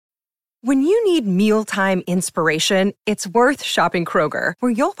When you need mealtime inspiration, it's worth shopping Kroger,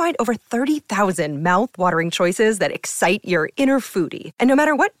 where you'll find over 30,000 mouth-watering choices that excite your inner foodie. And no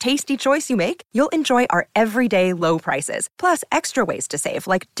matter what tasty choice you make, you'll enjoy our everyday low prices, plus extra ways to save,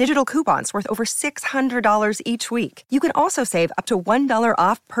 like digital coupons worth over $600 each week. You can also save up to $1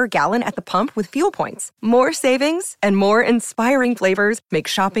 off per gallon at the pump with fuel points. More savings and more inspiring flavors make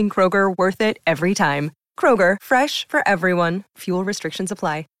shopping Kroger worth it every time. Kroger, fresh for everyone. Fuel restrictions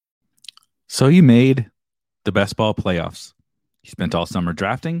apply. So you made the best ball playoffs. You spent all summer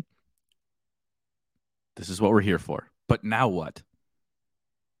drafting. This is what we're here for. But now what?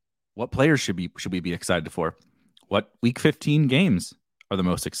 What players should we be excited for? What week 15 games are the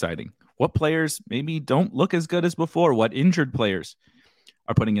most exciting? What players maybe don't look as good as before? What injured players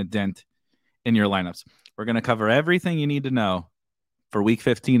are putting a dent in your lineups? We're going to cover everything you need to know for week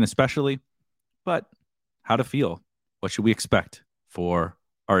 15 especially, but how to feel. What should we expect for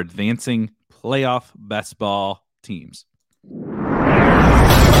our advancing playoff best ball teams?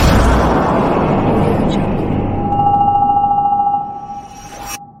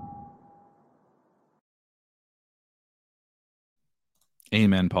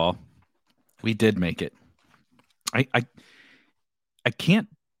 Amen, Paul. We did make it. I can't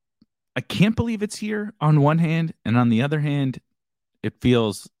believe it's here on one hand, and on the other hand, it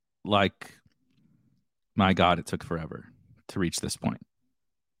feels like, my God, it took forever to reach this point.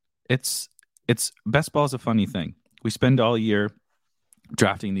 It's best ball is a funny thing. We spend all year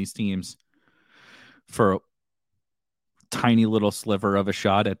drafting these teams for a tiny little sliver of a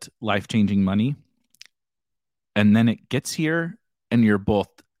shot at life-changing money. And then it gets here and you're both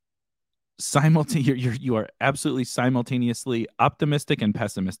you are absolutely simultaneously optimistic and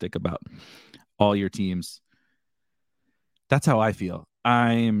pessimistic about all your teams. That's how I feel.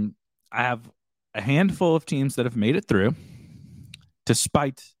 I have a handful of teams that have made it through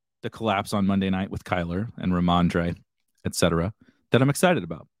despite the collapse on Monday night with Kyler and Ramondre, etc., that I'm excited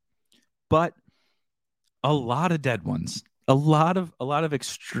about. But a lot of dead ones, a lot of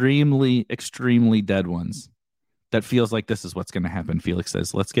extremely, extremely dead ones that feels like this is what's going to happen. Felix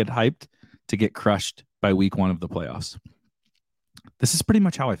says, let's get hyped to get crushed by week 1 of the playoffs. This is pretty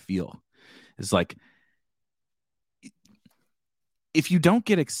much how I feel. It's like, if you don't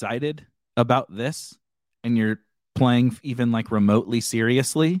get excited about this and you're playing even like remotely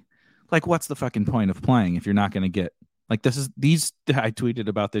seriously, like, what's the fucking point of playing if you're not going to get like I tweeted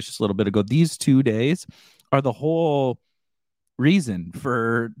about this just a little bit ago. These 2 days are the whole reason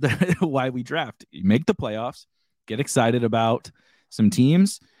for why we draft. You make the playoffs, get excited about some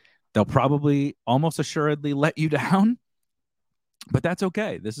teams. They'll probably almost assuredly let you down, but that's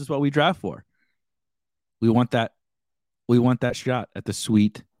okay. This is what we draft for. We want that shot at the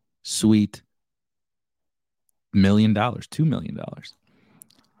sweet $1 million, $2 million.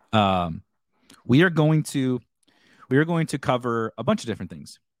 We are going to cover a bunch of different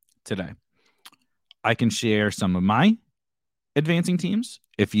things today. I can share some of my advancing teams.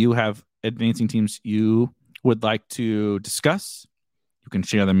 If you have advancing teams you would like to discuss, you can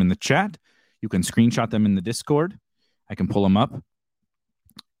share them in the chat. You can screenshot them in the Discord. I can pull them up.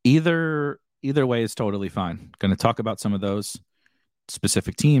 Either way is totally fine. Going to talk about some of those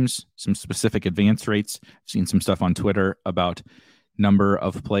specific teams, some specific advance rates. I've seen some stuff on Twitter about number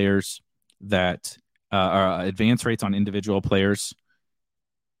of players that are advance rates on individual players.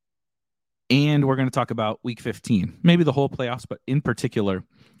 And we're going to talk about week 15, maybe the whole playoffs, but in particular,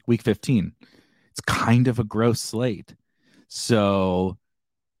 week 15. It's kind of a gross slate. So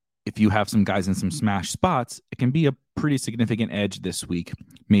if you have some guys in some smash spots, it can be a pretty significant edge this week,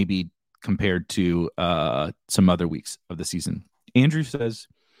 maybe compared to some other weeks of the season. Andrew says,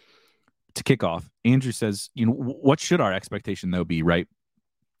 to kick off, Andrew says, what should our expectation, though, be, right,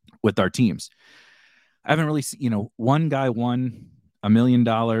 with our teams? I haven't really seen, one guy won $1 million in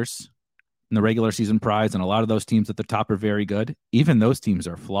the regular season prize, and a lot of those teams at the top are very good. Even those teams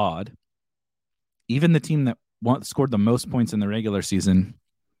are flawed. Even the team that scored the most points in the regular season,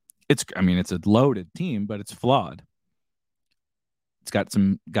 it's a loaded team, but it's flawed. It's got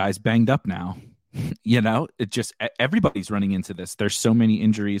some guys banged up now. It just, everybody's running into this. There's so many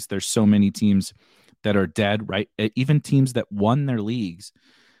injuries. There's so many teams that are dead, right? Even teams that won their leagues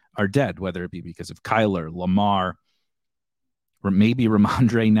are dead, whether it be because of Kyler, Lamar, or maybe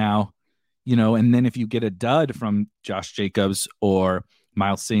Ramondre now, and then if you get a dud from Josh Jacobs or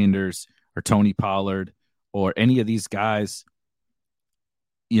Miles Sanders or Tony Pollard or any of these guys,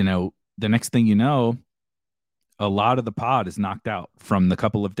 the next thing you know, a lot of the pod is knocked out, from the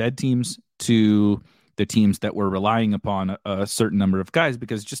couple of dead teams to the teams that were relying upon a certain number of guys,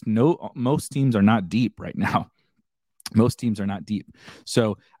 because just most teams are not deep right now. Most teams are not deep.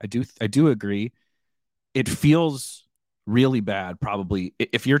 So I do agree. It feels really bad, probably.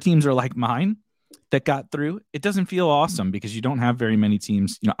 If your teams are like mine that got through, it doesn't feel awesome because you don't have very many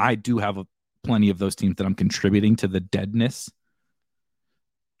teams. I do have plenty of those teams that I'm contributing to the deadness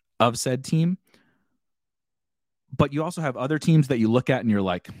of said team. But you also have other teams that you look at and you're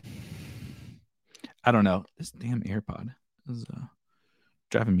like, I don't know. This damn AirPod is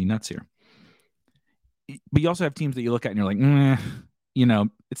driving me nuts here. But you also have teams that you look at and you're like,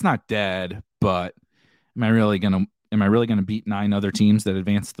 it's not dead, but am I really gonna beat 9 other teams that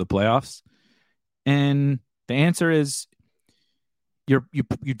advance to the playoffs? And the answer is you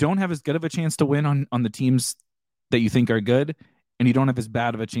don't have as good of a chance to win on the teams that you think are good, and you don't have as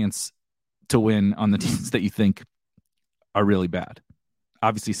bad of a chance to win on the teams that you think are really bad.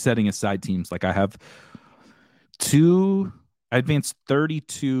 Obviously, setting aside teams, like I have I advanced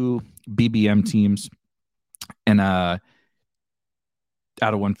 32 BBM teams and out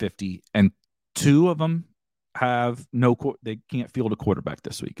of 150, and 2 of them have they can't field a quarterback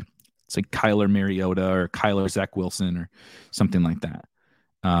this week. It's like Kyler Mariota or Kyler Zach Wilson or something like that.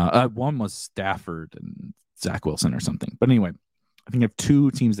 One was Stafford and Zach Wilson or something. But anyway, I think I have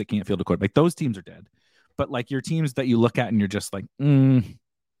 2 teams that can't field a quarterback. Those teams are dead. But like your teams that you look at and you're just like, not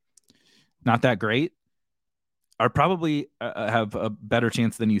that great, are probably have a better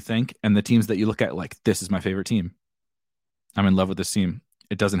chance than you think. And the teams that you look at like, this is my favorite team. I'm in love with this team.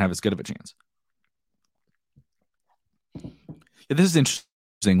 It doesn't have as good of a chance. Yeah, this is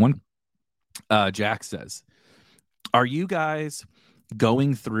interesting. One, Jack says, are you guys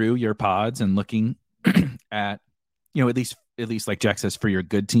going through your pods and looking at, at least like Jack says, for your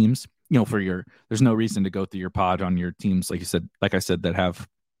good teams, there's no reason to go through your pod on your teams, like I said, that have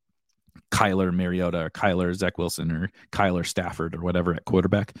Kyler Mariota or Kyler Zach Wilson or Kyler Stafford or whatever at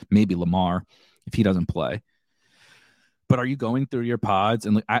quarterback, maybe Lamar if he doesn't play. But are you going through your pods?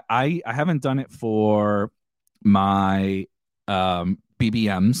 And I haven't done it for my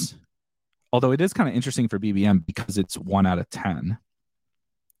BBMs, although it is kind of interesting for BBM because it's 1 out of 10.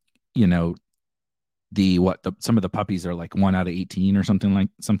 Some of the puppies are like 1 out of 18 or something like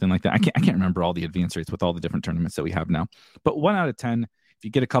that. I can't remember all the advance rates with all the different tournaments that we have now. But 1 out of 10, if you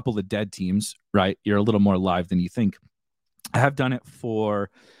get a couple of dead teams, right, you're a little more live than you think. I have done it for.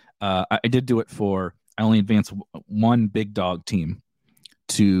 I did do it for. I only advanced 1 big dog team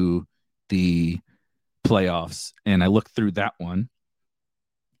to the playoffs, and I looked through that one.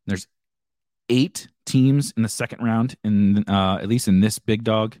 There's 8 teams in the second round, at least in this big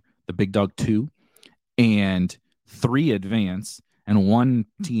dog, the big dog 2. And 3 advance, and 1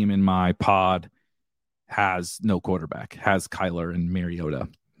 team in my pod has no quarterback, has Kyler and Mariota,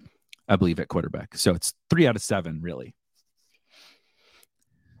 I believe, at quarterback. So it's 3 out of 7, really.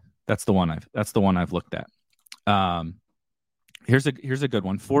 That's the one I've looked at. Here's a good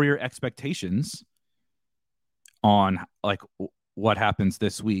one for your expectations on like what happens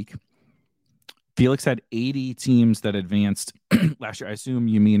this week. Felix had 80 teams that advanced last year. I assume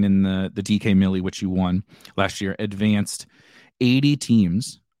you mean in the DK Millie, which you won last year, advanced 80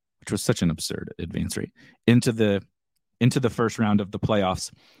 teams, which was such an absurd advance rate, into the first round of the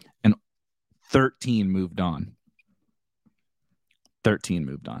playoffs, and 13 moved on. 13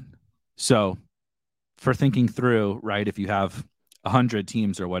 moved on. So for thinking through, right, if you have 100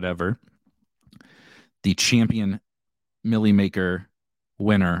 teams or whatever, the champion Millie Maker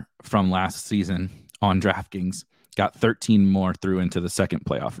winner from last season on DraftKings got 13 more through into the second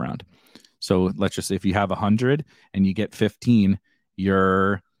playoff round. So let's just say if you have 100 and you get 15,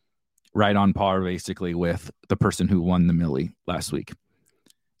 you're right on par basically with the person who won the Millie last week.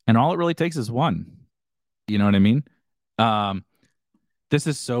 And all it really takes is 1. You know what I mean? This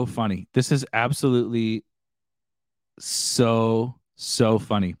is so funny. This is absolutely so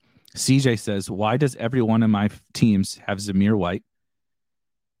funny. CJ says, why does every one of my teams have Zamir White?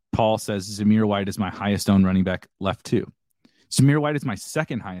 Paul says Zamir White is my highest owned running back, left 2. Zamir White is my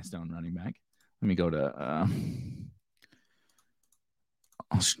second highest owned running back. Let me go to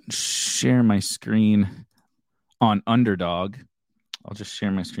I'll share my screen on Underdog. I'll just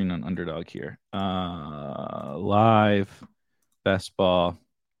share my screen on Underdog here. Live best ball.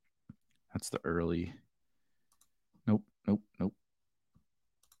 That's the early. Nope.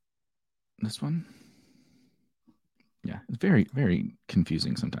 This one. Yeah, it's very, very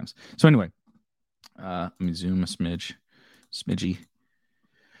confusing sometimes. So anyway, let me zoom a smidgy.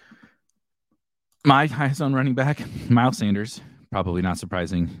 My highest owned running back, Miles Sanders, probably not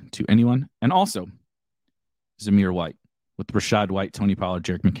surprising to anyone. And also Zamir White with Rashad White, Tony Pollard,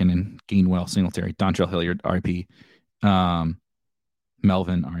 Jerick McKinnon, Gainwell, Singletary, Dontrell Hilliard, RIP,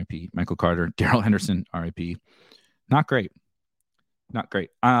 Melvin, RIP, Michael Carter, Darrell Henderson, RIP, Not great. Not great.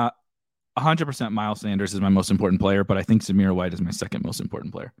 100% Miles Sanders is my most important player, but I think Zamir White is my second most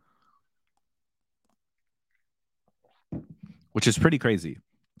important player, which is pretty crazy.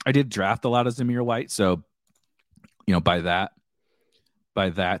 I did draft a lot of Zamir White, so by that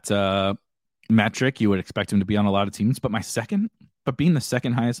metric, you would expect him to be on a lot of teams. But being the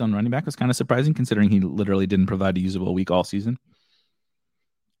second highest on running back was kind of surprising, considering he literally didn't provide a usable week all season.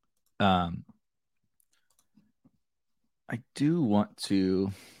 I do want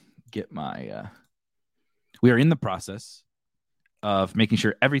to get my. We are in the process of making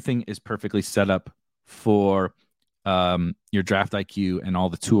sure everything is perfectly set up for your draft IQ and all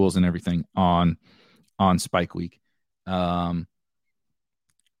the tools and everything on Spike Week. I'm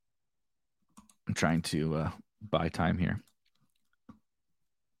trying to buy time here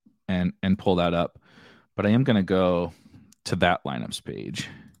and pull that up, but I am going to go to that lineups page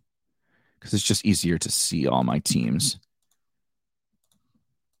because it's just easier to see all my teams.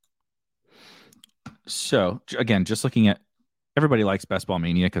 So again, just looking at, everybody likes Best Ball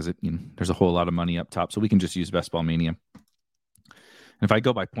Mania because there's a whole lot of money up top, so we can just use Best Ball Mania. And if I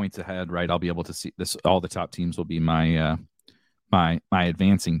go by points ahead, right, I'll be able to see this. All the top teams will be my my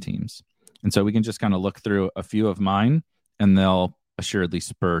advancing teams, and so we can just kind of look through a few of mine, and they'll assuredly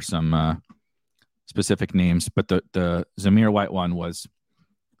spur some specific names. But the Zamir White one was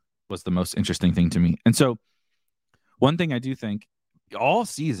the most interesting thing to me. And so one thing I do think all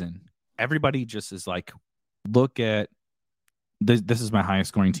season, everybody just is like, look at this is my highest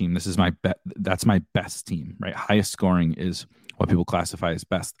scoring team. This is that's my best team, right? Highest scoring is what people classify as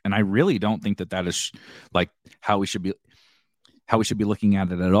best. And I really don't think that is like how we should be looking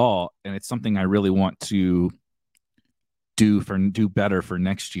at it at all. And it's something I really want to do better for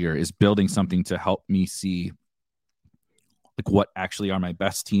next year, is building something to help me see like what actually are my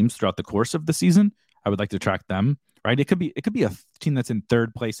best teams throughout the course of the season. I would like to track them, right? It could be a team that's in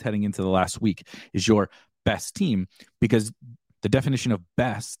third place heading into the last week is your best team, because the definition of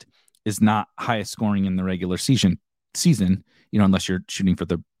best is not highest scoring in the regular season, unless you're shooting for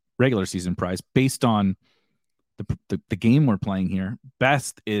the regular season prize. Based on the game we're playing here,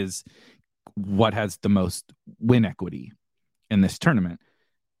 best is what has the most win equity in this tournament.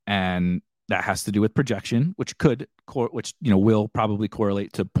 And that has to do with projection, which will probably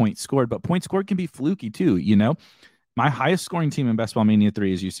correlate to points scored, but points scored can be fluky too. My highest scoring team in Best Ball Mania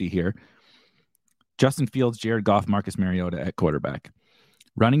 3, as you see here, Justin Fields, Jared Goff, Marcus Mariota at quarterback.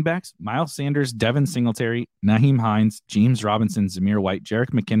 Running backs, Miles Sanders, Devin Singletary, Nyheim Hines, James Robinson, Zamir White,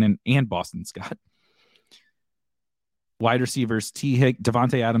 Jerick McKinnon, and Boston Scott. Wide receivers,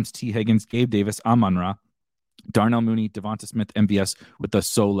 Devontae Adams, T. Higgins, Gabe Davis, Amon-Ra, Darnell Mooney, Devonta Smith, MVS with the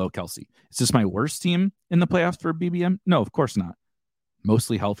solo Kelsey. Is this my worst team in the playoffs for BBM? No, of course not.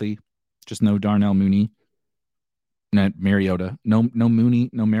 Mostly healthy. Just no Darnell Mooney. No Mariota. No Mooney,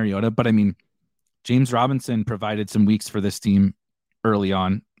 no Mariota. But I mean, James Robinson provided some weeks for this team early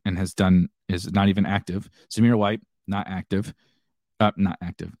on and is not even active. Zamir White, not active.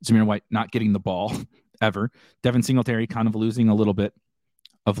 Zamir White not getting the ball ever. Devin Singletary kind of losing a little bit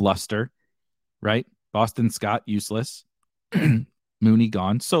of luster, right? Boston Scott, useless. Mooney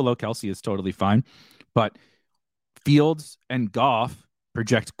gone. Solo Kelsey is totally fine. But Fields and Goff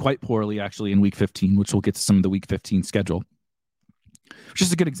project quite poorly, actually, in Week 15, which we'll get to some of the Week 15 schedule. Which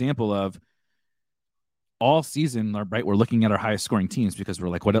is a good example of all season, right? We're looking at our highest scoring teams because we're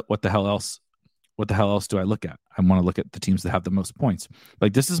like, what the hell else? What the hell else do I look at? I want to look at the teams that have the most points.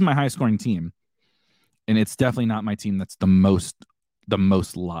 Like, this is my highest scoring team, and it's definitely not my team that's the most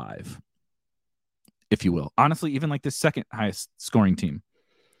live, if you will. Honestly, even like the second highest scoring team,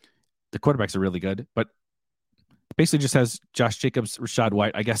 the quarterbacks are really good, but basically just has Josh Jacobs, Rachaad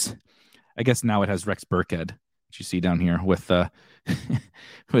White. I guess now it has Rex Burkhead, which you see down here with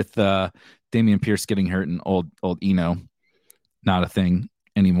with Dameon Pierce getting hurt and old Eno, not a thing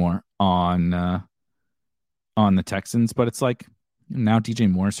anymore on the Texans. But it's like now DJ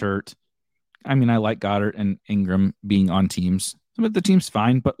Moore's hurt. I mean, I like Goddard and Ingram being on teams. But the team's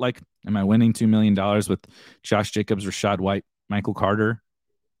fine, but like, am I winning $2 million with Josh Jacobs, Rachaad White, Michael Carter,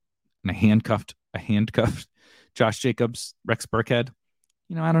 and a handcuffed Josh Jacobs, Rex Burkhead?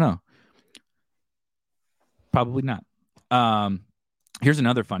 I don't know. Probably not. Here's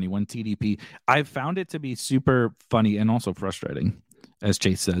another funny one, TDP. I've found it to be super funny and also frustrating, as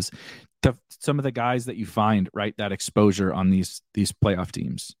Chase says. Some of the guys that you find, right, that exposure on these playoff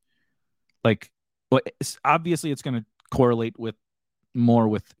teams. Like, well, obviously it's going to correlate with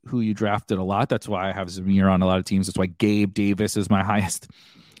who you drafted a lot. That's why I have Zamir on a lot of teams. That's why Gabe Davis is my highest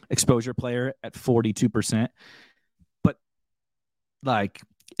exposure player at 42%. But like,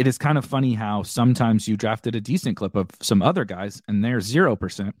 it is kind of funny how sometimes you drafted a decent clip of some other guys and they're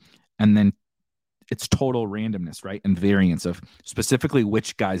 0%, and then it's total randomness, right? And variance of specifically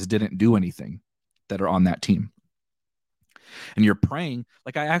which guys didn't do anything that are on that team. And you're praying,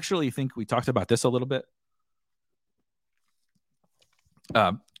 like I actually think we talked about this a little bit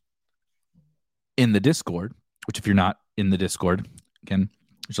in the Discord, which if you're not in the Discord, again,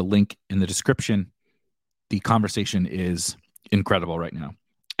 there's a link in the description. The conversation is incredible right now.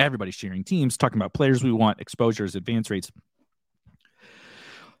 Everybody's sharing teams, talking about players we want, exposures, advance rates,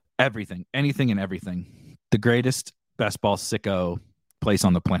 everything, anything and everything. The greatest best ball sicko place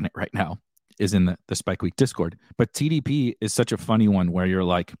on the planet right now is in the Spike Week Discord. But TDP is such a funny one where you're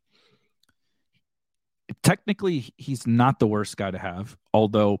like, technically he's not the worst guy to have,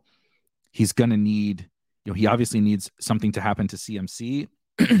 although he's going to need, he obviously needs something to happen to CMC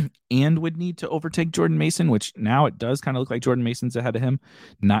and would need to overtake Jordan Mason, which now it does kind of look like Jordan Mason's ahead of him,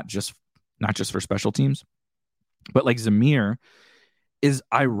 not just for special teams. But like Zamir is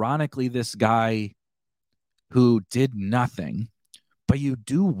ironically this guy who did nothing, but you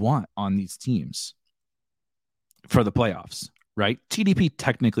do want on these teams for the playoffs, right? TDP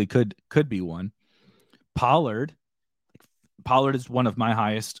technically could be one. Pollard is one of my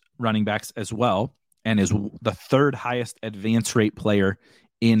highest running backs as well, and is the third highest advance rate player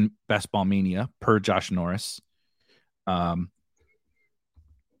in Best Ball Mania per Josh Norris.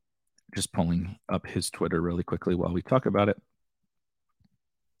 Just pulling up his Twitter really quickly while we talk about it.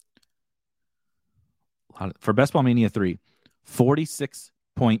 For Best Ball Mania 3,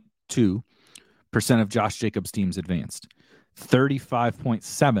 46.2% of Josh Jacobs teams advanced.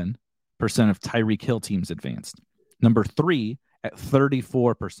 35.7% of Tyreek Hill teams advanced. Number 3 at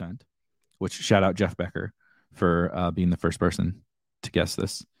 34%, which shout out Jeff Becker for being the first person to guess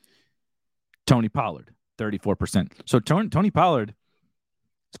this. Tony Pollard, 34%. So Tony Pollard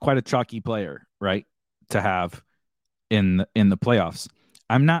is quite a chalky player, right, to have in the playoffs.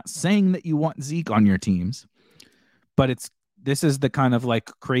 I'm not saying that you want Zeke on your teams, but this is the kind of like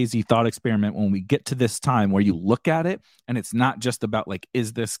crazy thought experiment when we get to this time where you look at it and it's not just about like,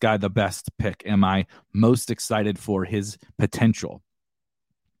 is this guy the best pick? Am I most excited for his potential?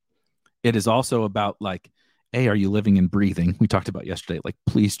 It is also about like, hey, are you living and breathing? We talked about yesterday, like,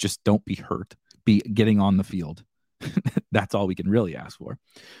 please just don't be hurt, be getting on the field. That's all we can really ask for.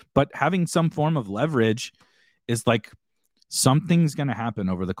 But having some form of leverage is like, something's going to happen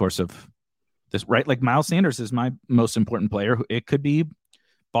over the course of this, right? Like Miles Sanders is my most important player. It could be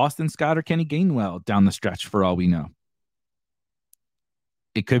Boston Scott or Kenny Gainwell down the stretch for all we know.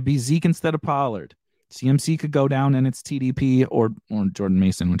 It could be Zeke instead of Pollard. CMC could go down and it's TDP or Jordan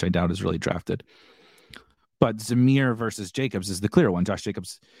Mason, which I doubt is really drafted. But Zamir versus Jacobs is the clear one. Josh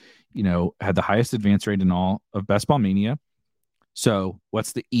Jacobs, had the highest advance rate in all of Best Ball Mania. So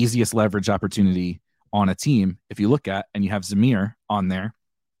what's the easiest leverage opportunity on a team if you look at and you have Zamir on there?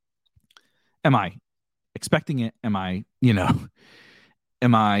 Am I expecting it? Am I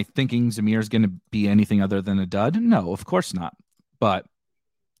thinking Zamir is going to be anything other than a dud? No, of course not. But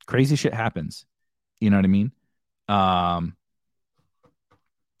crazy shit happens. You know what I mean?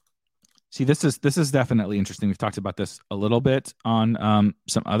 See, this is definitely interesting. We've talked about this a little bit on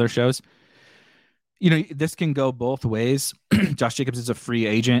some other shows. This can go both ways. Josh Jacobs is a free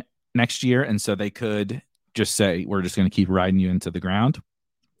agent next year, and so they could just say, we're just going to keep riding you into the ground.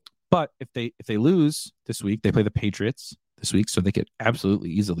 But if they lose this week, they play the Patriots this week, so they could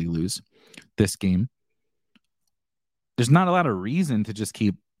absolutely easily lose this game. There's not a lot of reason to just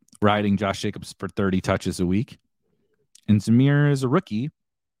keep riding Josh Jacobs for 30 touches a week. And Zamir is a rookie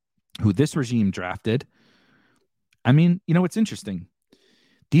who this regime drafted. I mean, it's interesting.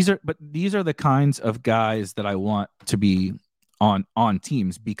 These are the kinds of guys that I want to be on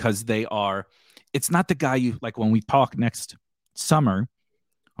teams, because it's not the guy you like when we talk next summer,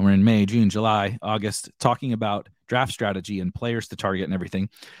 when we're in May, June, July, August, talking about draft strategy and players to target and everything.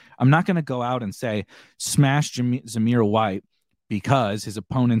 I'm not going to go out and say, smash Zamir White because his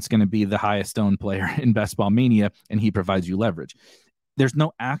opponent's going to be the highest owned player in Best Ball Mania and he provides you leverage. There's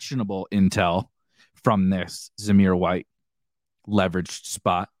no actionable intel from this Zamir White leveraged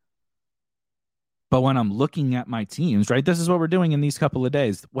spot. But when I'm looking at my teams, right, this is what we're doing in these couple of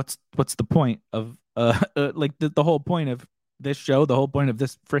days. What's the point of like the whole point of this show, the whole point of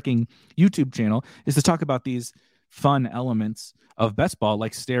this freaking YouTube channel is to talk about these fun elements of best ball,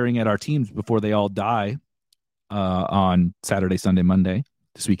 like staring at our teams before they all die on Saturday, Sunday, Monday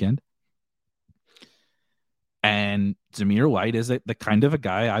this weekend. And Zamir White is the kind of a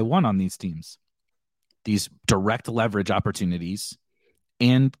guy I want on these teams. These direct leverage opportunities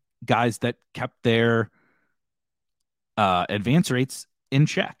and guys that kept their advance rates in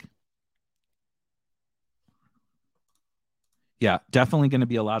check. Yeah, definitely going to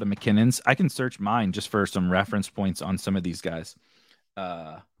be a lot of McKinnons. I can search mine just for some reference points on some of these guys.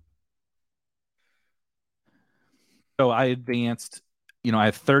 So I advanced, I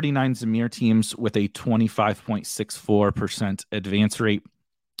have 39 Zamir teams with a 25.64% advance rate.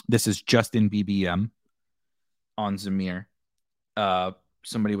 This is just in BBM on Zamir.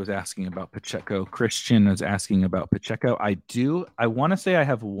 Somebody was asking about Pacheco. Christian was asking about Pacheco. I want to say I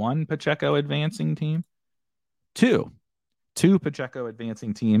have one Pacheco advancing team. Two Pacheco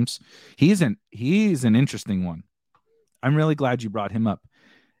advancing teams. He's an interesting one. I'm really glad you brought him up.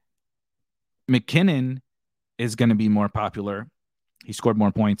 McKinnon is going to be more popular. He scored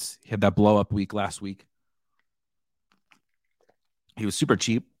more points. He had that blow up week last week. He was super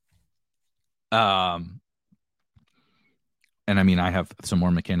cheap. And I mean, I have some more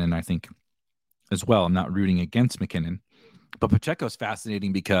McKinnon, I think, as well. I'm not rooting against McKinnon. But Pacheco's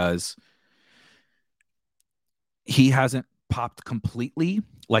fascinating because he hasn't popped completely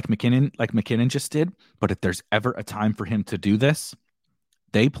like McKinnon just did. But if there's ever a time for him to do this,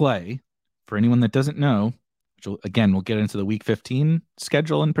 they play, for anyone that doesn't know, which we'll get into the week 15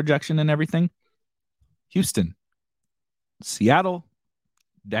 schedule and projection and everything. Houston, Seattle,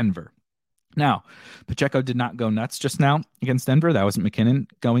 Denver. Now, Pacheco did not go nuts just now against Denver. That wasn't McKinnon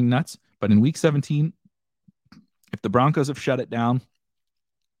going nuts. But in week 17, if the Broncos have shut it down,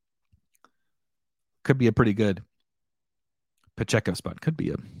 could be a pretty good Pacheco spot. Could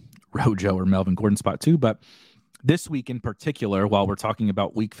be a Rojo or Melvin Gordon spot too. But this week in particular, while we're talking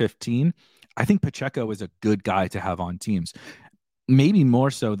about week 15, I think Pacheco is a good guy to have on teams. Maybe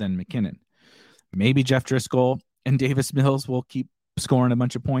more so than McKinnon. Maybe Jeff Driscoll and Davis Mills will keep scoring a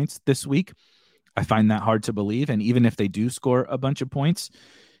bunch of points this week. I find that hard to believe. And even if they do score a bunch of points,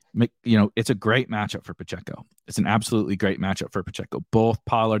 it's a great matchup for Pacheco. It's an absolutely great matchup for Pacheco. Both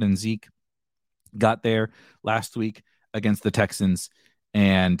Pollard and Zeke got there last week against the Texans,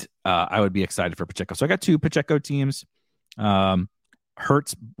 and I would be excited for Pacheco. So I got two Pacheco teams.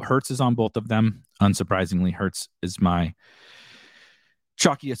 Hurts is on both of them. Unsurprisingly, Hurts is my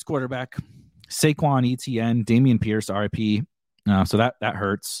chalkiest quarterback. Saquon, ETN, Damian Pierce, RIP. So that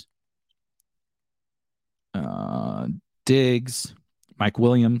hurts. Diggs, Mike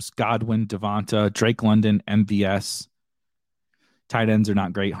Williams, Godwin, Devonta, Drake London, MVS. Tight ends are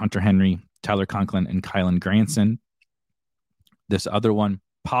not great. Hunter Henry, Tyler Conklin, and Kylan Granson. This other one,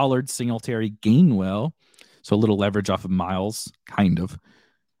 Pollard, Singletary, Gainwell. So a little leverage off of Miles, kind of.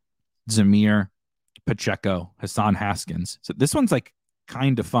 Zamir, Pacheco, Hassan Haskins. So this one's like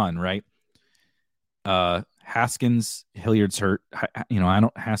kind of fun, right? Haskins, Hilliard's hurt.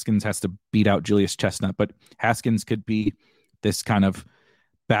 Haskins has to beat out Julius Chestnut, but Haskins could be this kind of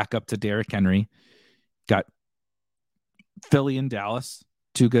backup to Derrick Henry. Got Philly and Dallas,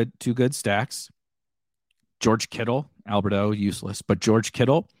 two good stacks. George Kittle, Alberto, useless, but George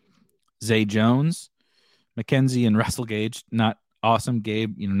Kittle, Zay Jones, McKenzie, and Russell Gage, not awesome.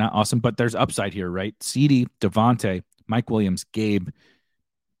 Gabe, not awesome, but there's upside here, right? CeeDee, Devontae, Mike Williams, Gabe,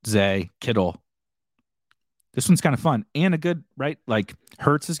 Zay, Kittle. This one's kind of fun and a good, right? Like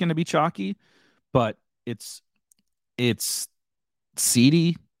Hurts is going to be chalky, but it's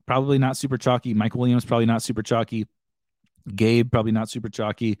CeeDee, probably not super chalky. Mike Williams, probably not super chalky. Gabe, probably not super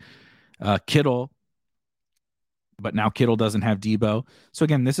chalky. Kittle, but now Kittle doesn't have Debo. So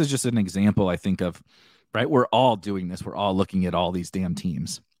again, this is just an example, I think, of, right? We're all doing this. We're all looking at all these damn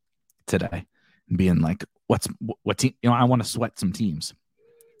teams today and being like, what team? I want to sweat some teams.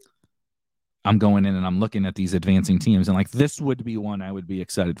 I'm going in and I'm looking at these advancing teams and like, this would be one I would be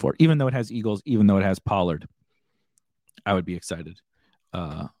excited for, even though it has Eagles, even though it has Pollard. I would be excited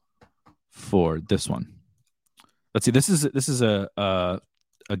for this one. Let's see. This is a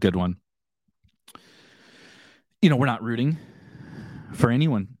good one. We're not rooting for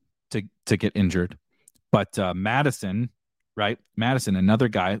anyone to get injured, but Madison, right? Madison, another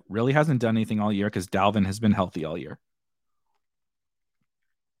guy, really hasn't done anything all year because Dalvin has been healthy all year.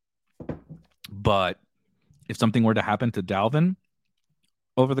 But if something were to happen to Dalvin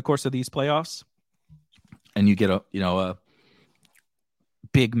over the course of these playoffs, and you get a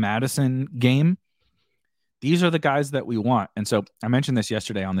big Madison game, these are the guys that we want. And so I mentioned this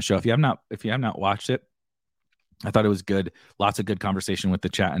yesterday on the show. If you have not watched it, I thought it was good. Lots of good conversation with the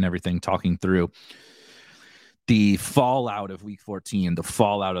chat and everything, talking through the fallout of week 14, the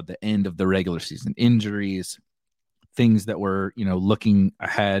fallout of the end of the regular season, injuries, things that were, looking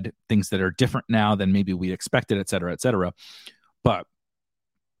ahead, things that are different now than maybe we expected, et cetera, et cetera. But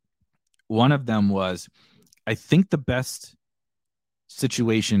one of them was, I think the best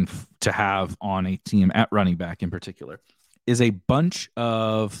situation to have on a team at running back in particular is a bunch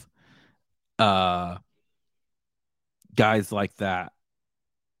of guys like that.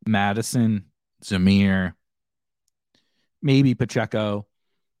 Madison, Zamir, maybe Pacheco,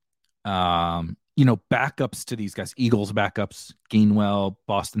 backups to these guys, Eagles backups, Gainwell,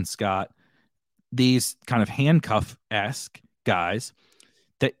 Boston Scott, these kind of handcuff-esque guys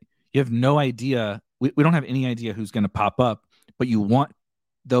that you have no idea. We don't have any idea who's going to pop up, but you want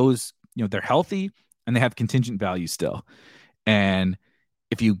those, they're healthy and they have contingent value still. And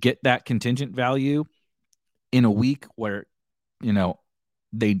if you get that contingent value in a week where,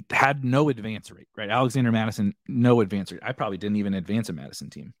 they had no advance rate, right? Alexander Madison, no advance rate. I probably didn't even advance a Madison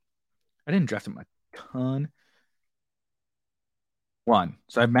team. I didn't draft him a ton. One.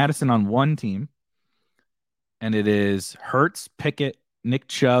 So I have Madison on one team, and it is Hurts, Pickett, Nick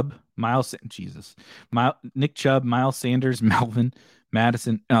Chubb, Nick Chubb, Miles Sanders, Melvin,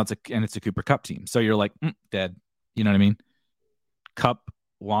 Madison. It's a Cooper Kupp team. So you're like, dead. You know what I mean? Kupp,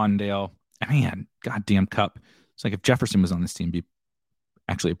 Wandale. Man, goddamn Kupp. It's like if Jefferson was on this team, it'd be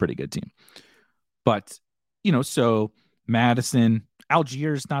actually a pretty good team. But, so Madison,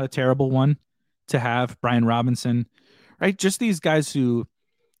 Algiers, not a terrible one to have. Brian Robinson, right? Just these guys who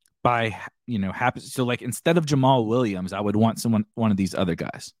happen. So like instead of Jamal Williams, I would want one of these other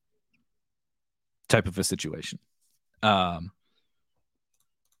guys type of a situation. Howdy,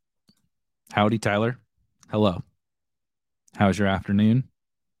 Tyler. Hello. How's your afternoon?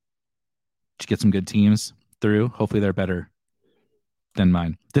 Did you get some good teams through? Hopefully they're better than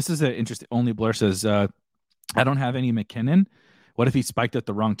mine. This is an interesting. Only Blur says, I don't have any McKinnon. What if he spiked at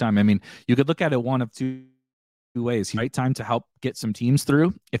the wrong time? I mean, you could look at it one of two ways. Right time to help get some teams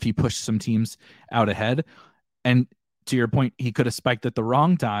through if he pushed some teams out ahead. And to your point, he could have spiked at the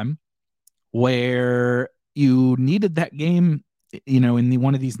wrong time where you needed that game, in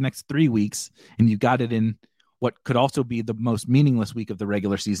one of these next 3 weeks, and you got it in what could also be the most meaningless week of the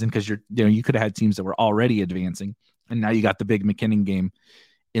regular season because you could have had teams that were already advancing, and now you got the big McKinnon game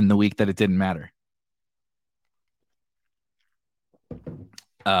in the week that it didn't matter.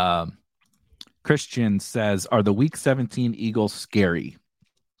 Christian says, are the week 17 Eagles scary?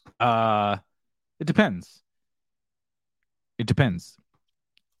 It depends.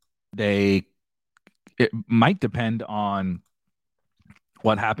 It might depend on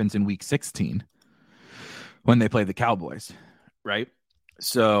what happens in week 16 when they play the Cowboys, right?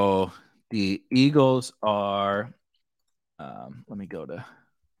 So the Eagles are, we'll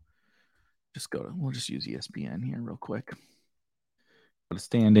just use ESPN here real quick. Go to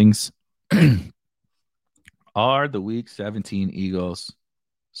standings. Are the week 17 Eagles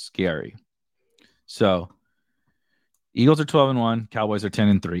scary? So Eagles are 12-1, Cowboys are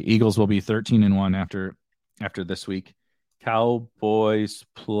 10-3. Eagles will be 13-1 after this week. Cowboys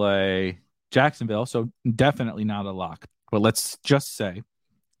play Jacksonville, so definitely not a lock. But let's just say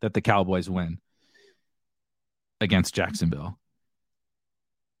that the Cowboys win against Jacksonville.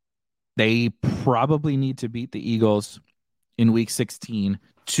 They probably need to beat the Eagles in week 16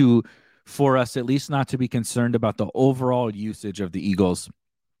 for us at least not to be concerned about the overall usage of the Eagles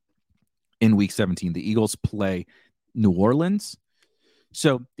in week 17. The Eagles play New Orleans.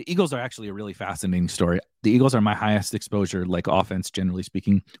 So the Eagles are actually a really fascinating story. The Eagles are my highest exposure, like offense, generally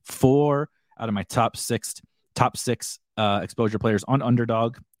speaking. 4 out of my top six exposure players on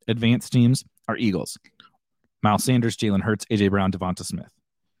underdog advanced teams are Eagles. Miles Sanders, Jalen Hurts, AJ Brown, Devonta Smith.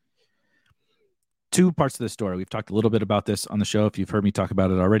 2 parts of the story. We've talked a little bit about this on the show. If you've heard me talk about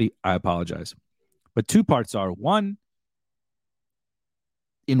it already, I apologize. But 2 parts are, 1,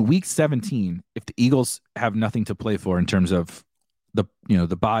 in week 17, if the Eagles have nothing to play for in terms of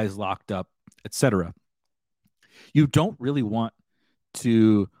the buys locked up, etc., you don't really want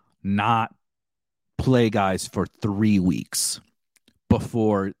to not play guys for 3 weeks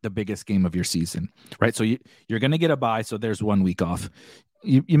before the biggest game of your season, right? So you're going to get a bye, so there's 1 week off.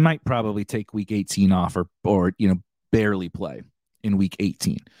 You might probably take week 18 off or barely play in week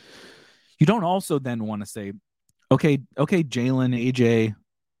 18. You don't also then want to say, okay, Jalen, AJ,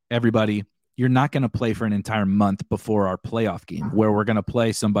 everybody, you're not going to play for an entire month before our playoff game where we're going to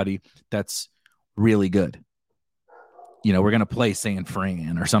play somebody that's really good. We're going to play San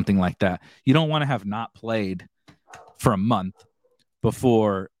Fran or something like that. You don't want to have not played for a month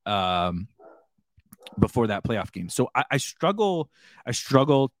before that playoff game. So I struggle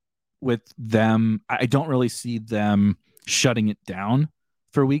with them. I don't really see them shutting it down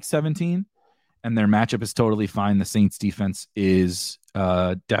for week 17, and their matchup is totally fine. The Saints defense is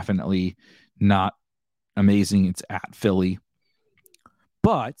definitely not amazing. It's at Philly.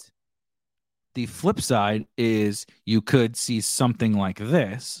 But the flip side is you could see something like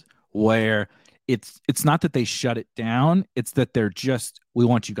this where it's not that they shut it down. It's that they're just, we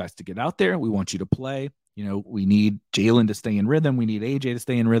want you guys to get out there. We want you to play. We need Jalen to stay in rhythm. We need AJ to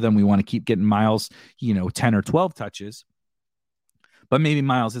stay in rhythm. We want to keep getting Miles, 10 or 12 touches. But maybe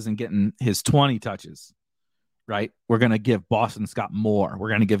Miles isn't getting his 20 touches, right? We're going to give Boston Scott more. We're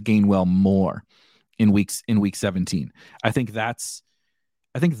going to give Gainwell more in week 17. I think that's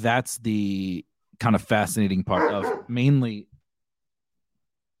the kind of fascinating part of, mainly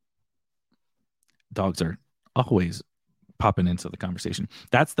dogs are always popping into the conversation.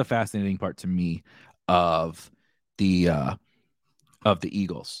 That's the fascinating part to me of the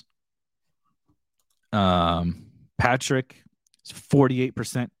Eagles. Patrick,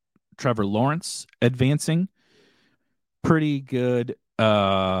 48%. Trevor Lawrence advancing. Pretty good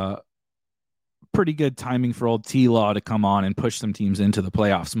timing for old T-Law to come on and push some teams into the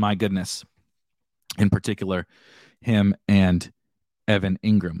playoffs. My goodness. In particular, him and Evan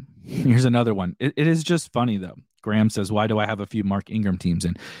Ingram. Here's another one. It is just funny, though. Graham says, why do I have a few Mark Ingram teams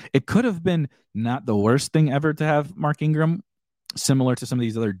in? It could have been not the worst thing ever to have Mark Ingram, similar to some of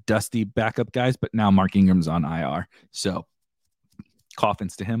these other dusty backup guys, but now Mark Ingram's on IR. So,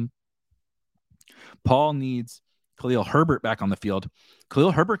 coffins to him. Paul needs Khalil Herbert back on the field.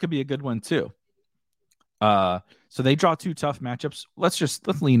 Khalil Herbert could be a good one, too. So they draw two tough matchups.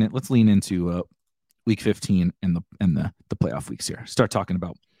 Let's lean into week 15 and the playoff weeks here. Start talking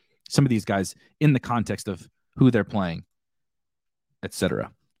about some of these guys in the context of who they're playing,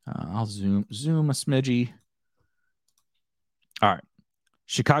 etc. I'll zoom a smidgy. All right.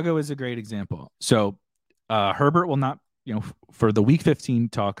 Chicago is a great example. So Herbert will not, for the week 15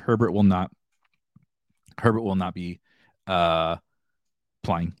 talk, Herbert will not be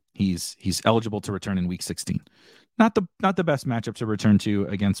playing. He's eligible to return in week 16. Not the best matchup to return to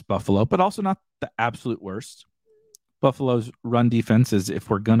against Buffalo, but also not the absolute worst. Buffalo's run defense is, if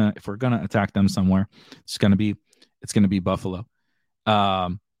we're gonna attack them somewhere, it's gonna be Buffalo.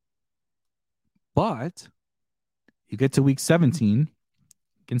 But you get to week 17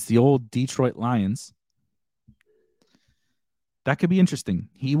 against the old Detroit Lions. That could be interesting.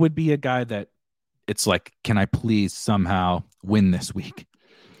 He would be a guy that it's like, can I please somehow win this week?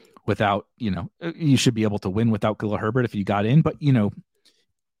 Without, you should be able to win without Khalil Herbert if you got in, but,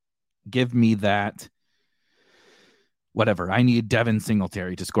 give me that, whatever. I need Devin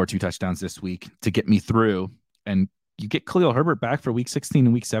Singletary to score 2 touchdowns this week to get me through. And you get Khalil Herbert back for week 16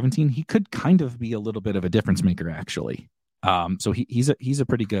 and week 17. He could kind of be a little bit of a difference maker, actually. So he's a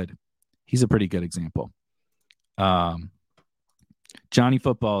pretty good example. Johnny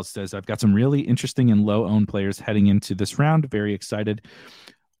Football says, I've got some really interesting and low-owned players heading into this round. Very excited.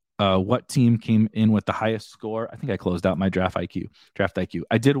 What team came in with the highest score? I think I closed out my draft IQ.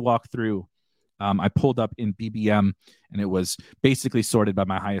 I did walk through. I pulled up in BBM, and it was basically sorted by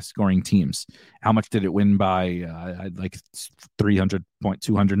my highest scoring teams. How much did it win by? Like 300 point,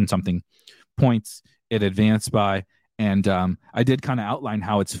 200 and something points it advanced by. And I did kind of outline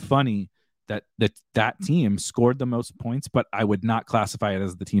how it's funny that team scored the most points, but I would not classify it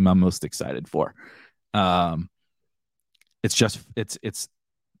as the team I'm most excited for. It's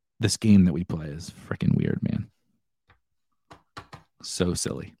this game that we play is freaking weird, man. So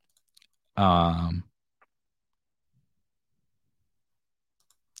silly.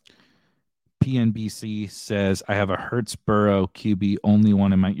 PNBC says, I have a Hurts Burrow QB, only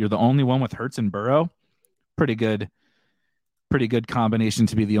one in my. You're the only one with Hurts and Burrow. Pretty good combination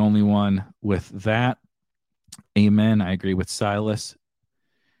to be the only one with that. Amen. I agree with Silas.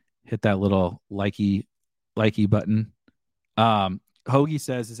 Hit that little likey button. Hoagie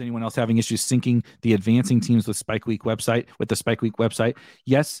says, is anyone else having issues syncing the advancing teams with the Spike Week website?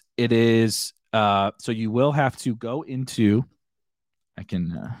 Yes, it is. So you will have to go into, I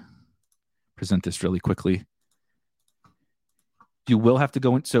can present this really quickly. You will have to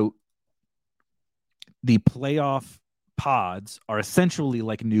go in. So the playoff pods are essentially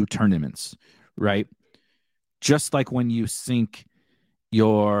like new tournaments, right? Just like when you sync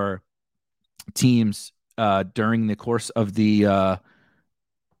your teams during the course of the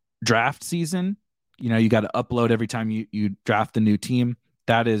draft season, you got to upload every time you draft a new team.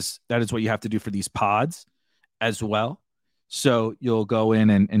 That is what you have to do for these pods as well. So you'll go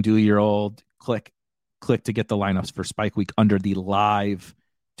in and do your old click to get the lineups for Spike Week under the live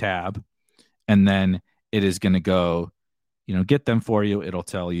tab. And then it is going to go, get them for you. It'll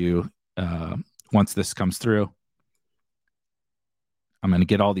tell you once this comes through, I'm going to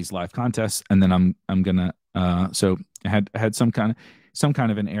get all these live contests, and then I'm going to so I had some kind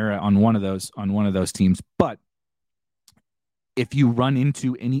of an error on one of those teams. But if you run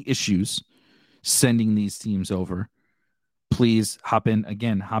into any issues sending these teams over, please hop in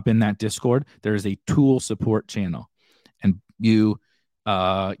that Discord. There is a tool support channel, and you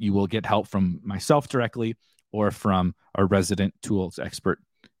will get help from myself directly or from our resident tools expert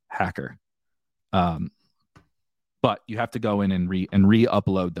hacker. But you have to go in and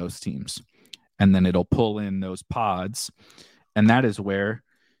re-upload those teams, and then it'll pull in those pods, and that is where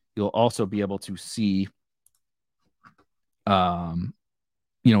you'll also be able to see a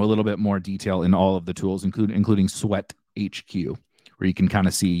little bit more detail in all of the tools, including Sweat HQ, where you can kind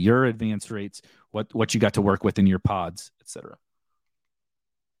of see your advance rates, what you got to work with in your pods, etc.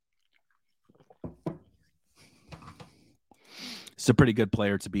 It's a pretty good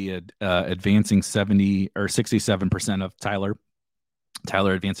player to be advancing 70 or 67% of Tyler.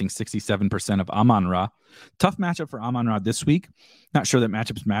 Tyler advancing 67% of Amon-Ra. Tough matchup for Amon-Ra this week. Not sure that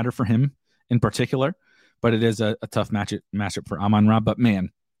matchups matter for him in particular, but it is a tough matchup for Amon-Ra. But man,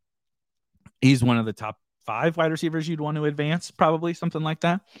 he's one of the top 5 wide receivers you'd want to advance, probably something like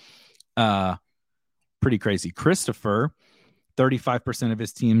that. Pretty crazy. Christopher, 35% of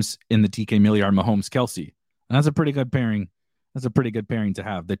his teams in the TK Millie are Mahomes Kelsey. And that's a pretty good pairing. That's a pretty good pairing to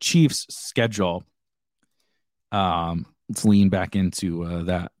have. The Chiefs' schedule. Let's lean back into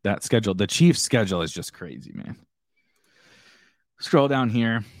that schedule. The Chiefs' schedule is just crazy, man. Scroll down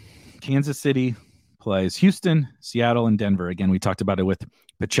here. Kansas City plays Houston, Seattle, and Denver. Again, we talked about it with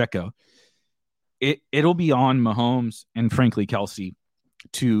Pacheco. It'll be on Mahomes and frankly Kelsey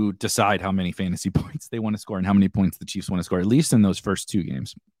to decide how many fantasy points they want to score and how many points the Chiefs want to score, at least in those first 2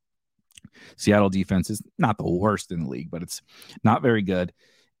 games. Seattle defense is not the worst in the league, but it's not very good.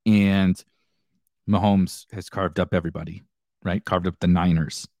 And Mahomes has carved up everybody, right? Carved up the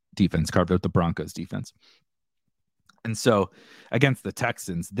Niners defense, carved up the Broncos defense. And so against the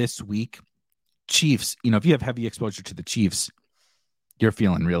Texans this week, Chiefs, if you have heavy exposure to the Chiefs, you're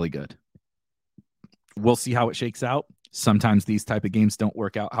feeling really good. We'll see how it shakes out. Sometimes these type of games don't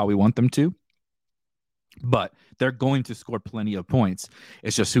work out how we want them to, but they're going to score plenty of points.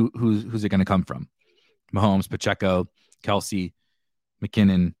 It's just who's it going to come from? Mahomes, Pacheco, Kelsey,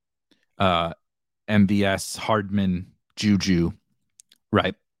 McKinnon, MVS, Hardman, Juju,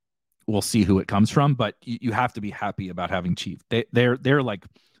 right? We'll see who it comes from, but you have to be happy about having Chief. They're like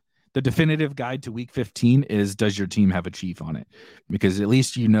the definitive guide to week 15 is, does your team have a Chief on it? Because at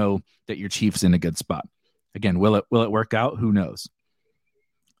least you know that your Chief's in a good spot. Again, will it work out? Who knows?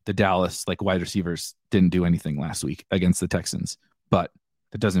 The Dallas wide receivers didn't do anything last week against the Texans, but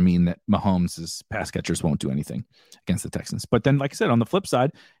that doesn't mean that Mahomes' pass catchers won't do anything against the Texans. But then, like I said, on the flip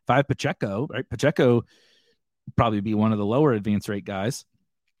side, if I have Pacheco, right? Pacheco would probably be one of the lower advance rate guys.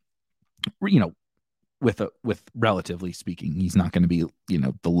 With relatively speaking, he's not going to be,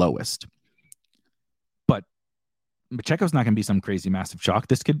 the lowest. But Pacheco's not going to be some crazy massive shock.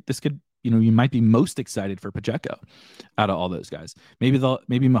 This could, you might be most excited for Pacheco out of all those guys. Maybe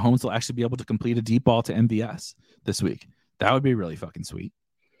Mahomes will actually be able to complete a deep ball to MVS this week. That would be really fucking sweet.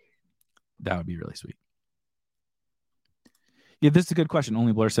 That would be really sweet. Yeah, this is a good question.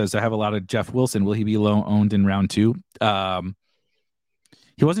 Only Blur says, I have a lot of Jeff Wilson. Will he be low owned in round 2?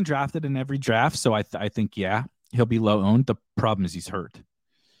 He wasn't drafted in every draft, so I think, yeah, he'll be low owned. The problem is he's hurt.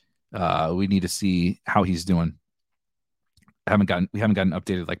 We need to see how he's doing. We haven't gotten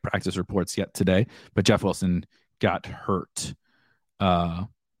updated practice reports yet today, but Jeff Wilson got hurt.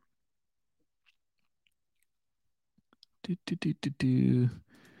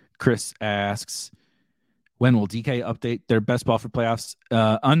 Chris asks, when will DK update their best ball for playoffs?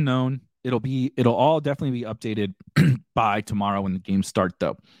 Unknown. It'll all definitely be updated by tomorrow when the games start,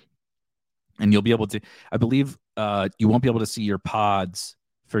 though. And you'll be able to, I believe, you won't be able to see your pods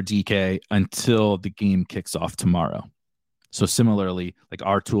for DK until the game kicks off tomorrow. So similarly,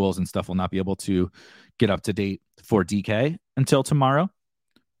 our tools and stuff will not be able to get up to date for DK until tomorrow,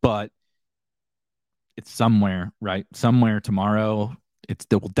 but it's somewhere, right? Somewhere tomorrow. It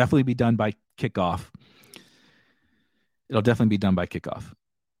will definitely be done by kickoff. It'll definitely be done by kickoff.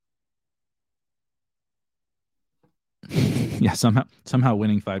 Yeah, somehow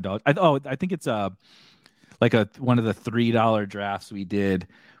winning $5. I think it's one of the $3 drafts we did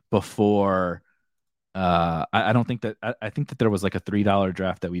before. I don't think that I think that there was a $3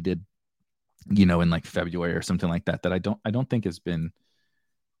 draft that we did, in February or something like that. That I don't think has been.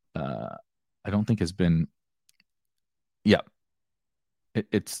 Yeah.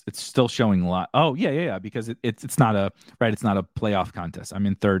 It's still showing a lot. Oh yeah, because it's not a playoff contest. I'm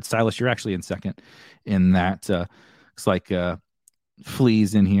in third. Silas, you're actually in second. In that, looks like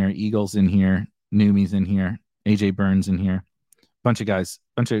Flea's in here, Eagles in here, Noomies in here, AJ Burns in here, bunch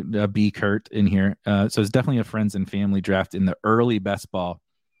of B Kurt in here. So it's definitely a friends and family draft in the early best ball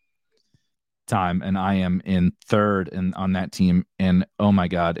time, and I am in third on that team. And oh my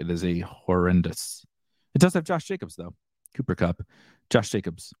God, it is a horrendous. It does have Josh Jacobs though, Cooper Kupp, Josh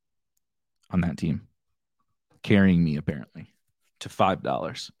Jacobs on that team, carrying me apparently to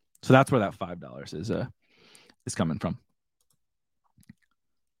 $5. So that's where that $5 is coming from.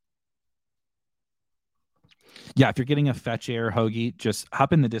 Yeah, if you're getting a fetch air Hoagie, just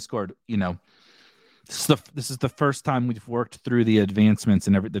hop in the Discord. This is the first time we've worked through the advancements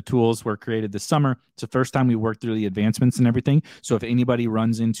and the tools were created this summer. It's the first time we worked through the advancements and everything. So if anybody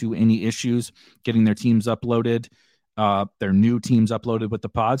runs into any issues getting their teams uploaded, their new teams uploaded with the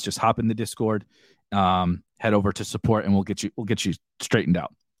pods, just hop in the Discord, head over to support, and we'll get you straightened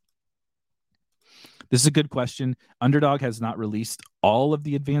out. This is a good question. Underdog has not released all of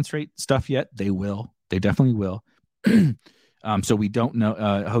the advance rate stuff yet. They will. They definitely will. So we don't know.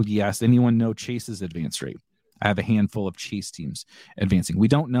 Hoagie asked, anyone know Chase's advance rate? I have a handful of Chase teams advancing. We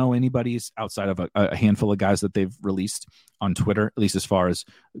don't know anybody's outside of a handful of guys that they've released on Twitter, at least as far as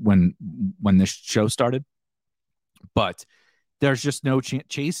when this show started. But there's just no chance.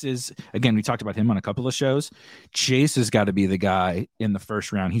 Chase is, again, we talked about him on a couple of shows. Chase has got to be the guy in the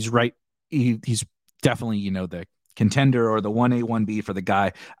first round. He's right. He's definitely, the contender or the 1A, 1B for the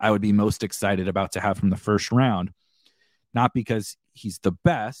guy I would be most excited about to have from the first round. Not because he's the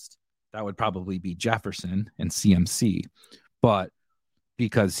best, that would probably be Jefferson and CMC, but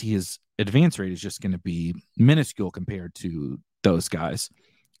because his advance rate is just going to be minuscule compared to those guys,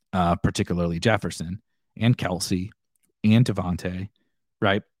 particularly Jefferson and Kelsey and Devontae,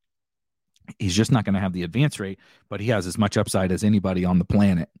 right? He's just not going to have the advance rate, but he has as much upside as anybody on the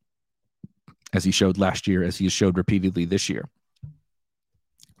planet, as he showed last year, as he showed repeatedly this year.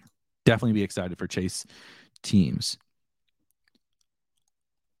 Definitely be excited for Chase teams.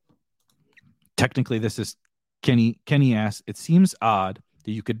 Technically, this is Kenny asks, it seems odd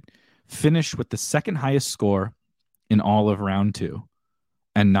that you could finish with the second highest score in all of round 2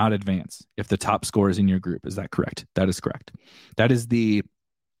 and not advance if the top score is in your group. Is that correct? That is correct. That is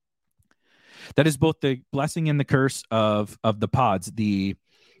both the blessing and the curse of the pods. The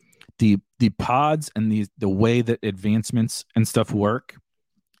pods and the way that advancements and stuff work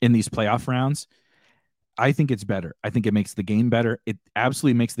in these playoff rounds, I think it's better. I think it makes the game better. It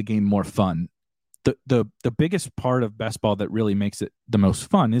absolutely makes the game more fun. The biggest part of best ball that really makes it the most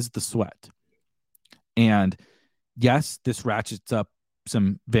fun is the sweat. And yes, this ratchets up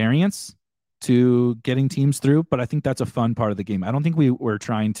some variance to getting teams through, but I think that's a fun part of the game. I don't think we were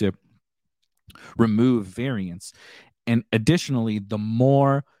trying to remove variance. And additionally, the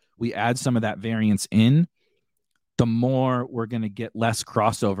more we add some of that variance in, the more we're going to get less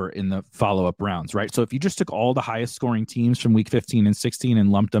crossover in the follow-up rounds, right? So if you just took all the highest scoring teams from week 15 and 16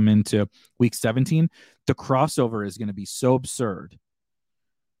 and lumped them into week 17, the crossover is going to be so absurd,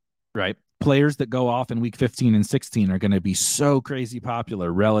 right? Players that go off in week 15 and 16 are going to be so crazy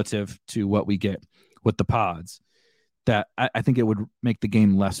popular relative to what we get with the pods that I think it would make the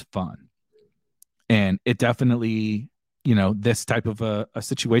game less fun. And it definitely, this type of a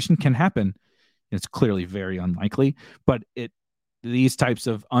situation can happen. It's clearly very unlikely, but these types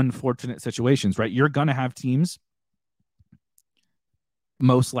of unfortunate situations, right? You're going to have teams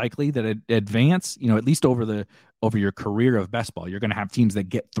most likely that advance, at least over your career of best ball. You're going to have teams that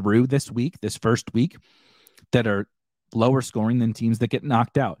get through this first week, that are lower scoring than teams that get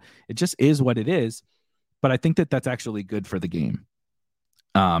knocked out. It just is what it is. But I think that that's actually good for the game.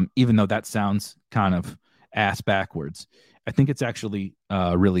 Even though that sounds kind of ass backwards, I think it's actually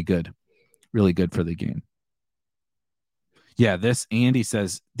really good for the game. Yeah, Andy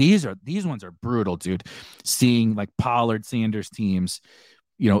says these ones are brutal, dude. Seeing like Pollard Sanders teams,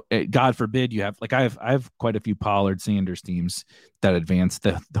 God forbid you have, like I have quite a few Pollard Sanders teams that advance.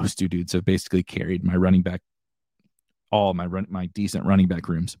 Those two dudes have basically carried my running back, all my decent running back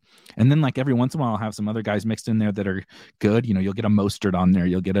rooms. And then like every once in a while I'll have some other guys mixed in there that are good. You'll get a Mostert on there,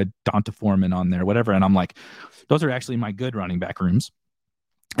 you'll get a Donta Foreman on there, whatever. And I'm like, those are actually my good running back rooms.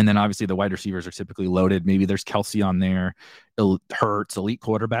 And then obviously the wide receivers are typically loaded. Maybe there's Kelsey on there, Hurts, elite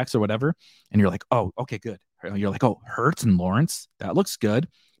quarterbacks or whatever. And you're like, oh, okay, good. You're like, oh, Hurts and Lawrence, that looks good.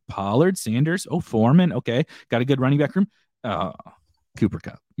 Pollard, Sanders, Foreman, okay. Got a good running back room. Cooper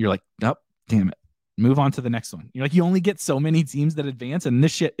Kupp. You're like, oh, damn it. Move on to the next one. You're like, you only get so many teams that advance, and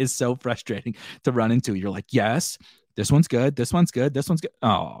this shit is so frustrating to run into. You're like, yes, this one's good. This one's good. This one's good.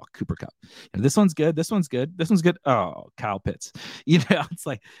 Oh, Cooper Kupp. This one's good. This one's good. This one's good. Oh, Kyle Pitts. It's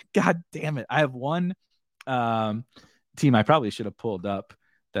like, God damn it. I have one team I probably should have pulled up,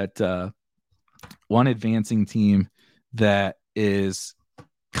 that one advancing team that is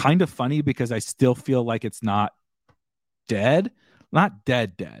kind of funny because I still feel like it's not dead. Not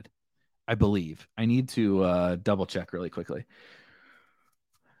dead. I believe. I need to double check really quickly.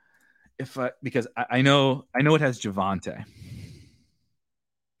 Because I know it has Javonte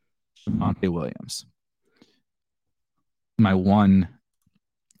Williams. My one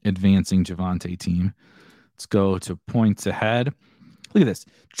advancing Javonte team. Let's go to points ahead. Look at this.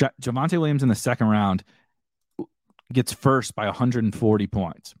 Javonte Williams in the second round gets first by 140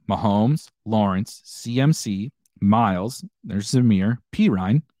 points. Mahomes, Lawrence, CMC, Miles, there's Zamir,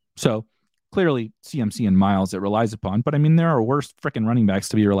 Pirine. So clearly CMC and Miles it relies upon, but I mean, there are worse freaking running backs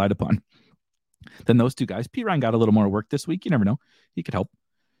to be relied upon than those two guys. Pirine got a little more work this week. You never know. He could help.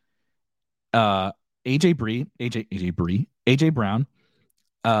 AJ Brown,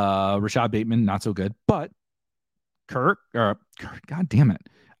 Rashad Bateman, not so good, but Kirk, God damn it.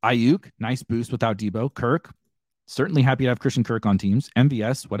 Ayuk, nice boost without Debo. Kirk, certainly happy to have Christian Kirk on teams.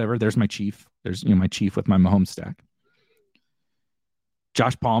 MVS, whatever. There's my chief. There's my chief with my Mahomes stack.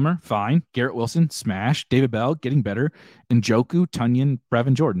 Josh Palmer, fine. Garrett Wilson, smash. David Bell, getting better. Njoku, Tunyon,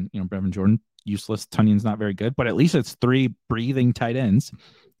 Brevin Jordan. Brevin Jordan, useless. Tunyon's not very good, but at least it's 3 breathing tight ends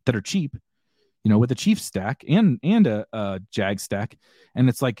that are cheap, with a Chiefs stack and a Jag stack. And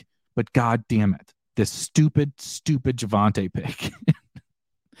it's like, but God damn it. This stupid Javonte pick.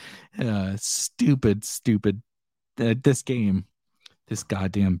 Stupid. This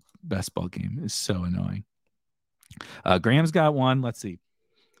goddamn best ball game is so annoying. Graham's got one. Let's see.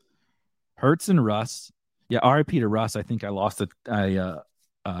 Hurts and Russ. Yeah, RIP to Russ. I think I lost it.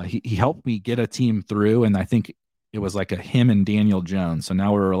 He helped me get a team through, and I think it was like a him and Daniel Jones. So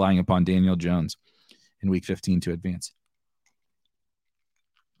now we're relying upon Daniel Jones in week 15 to advance.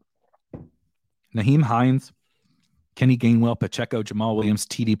 Naheem Hines, Kenny Gainwell, Pacheco, Jamal Williams,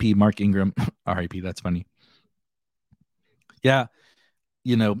 TDP, Mark Ingram. RIP, that's funny. Yeah,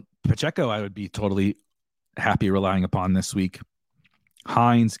 Pacheco I would be totally happy relying upon this week.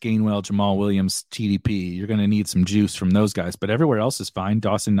 Hines, Gainwell, Jamal Williams, TDP. You're going to need some juice from those guys, but everywhere else is fine.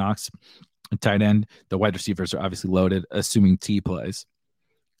 Dawson Knox, tight end. The wide receivers are obviously loaded, assuming T plays.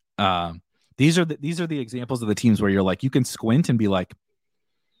 These are the examples of the teams where you're like, you can squint and be like,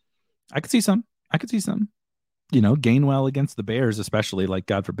 I could see some. Gainwell against the Bears, especially, like,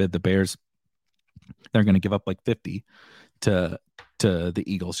 God forbid the Bears, they're going to give up like 50 to the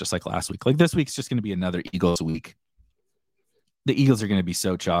Eagles, just like last week. Like, this week's just going to be another Eagles week. The Eagles are going to be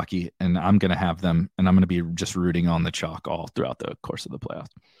so chalky, and I'm going to have them, and I'm going to be just rooting on the chalk all throughout the course of the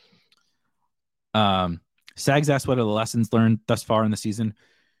playoffs. Sags asked, what are the lessons learned thus far in the season?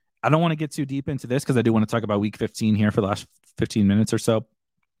 I don't want to get too deep into this because I do want to talk about week 15 here for the last 15 minutes or so.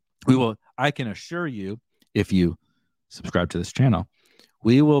 I can assure you, if you subscribe to this channel,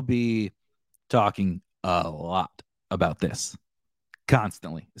 we will be talking a lot about this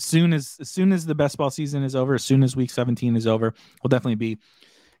constantly. As soon as the best ball season is over, as soon as week 17 is over, we'll definitely be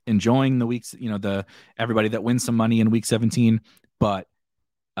enjoying the weeks, the everybody that wins some money in week 17, but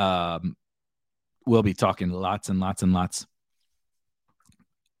we'll be talking lots and lots and lots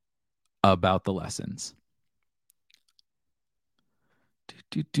about the lessons.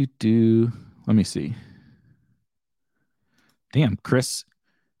 Let me see. Damn, Chris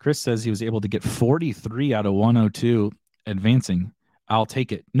says he was able to get 43 out of 102 advancing. I'll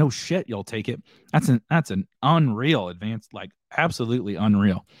take it. No shit, you'll take it. That's an unreal advance, like absolutely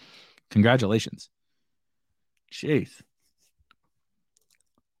unreal. Congratulations. Jeez.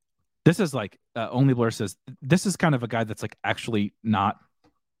 This is like Only Blur says this is kind of a guy that's like actually not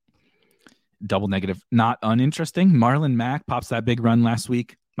double negative, not uninteresting. Marlon Mack pops that big run last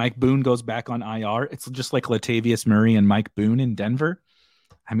week. Mike Boone goes back on IR. It's just like Latavius Murray and Mike Boone in Denver.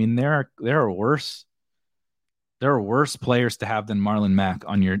 I mean, there are worse players to have than Marlon Mack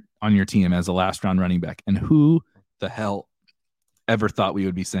on your team as a last round running back. And who the hell ever thought we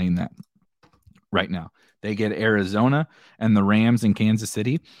would be saying that right now? They get Arizona and the Rams in Kansas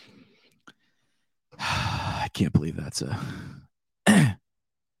City. I can't believe that's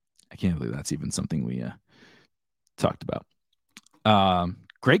even something we talked about.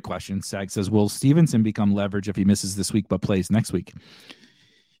 Great question. Sag says, will Stevenson become leverage if he misses this week but plays next week?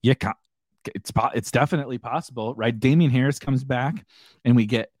 Yeah, it's definitely possible, right? Damian Harris comes back, and we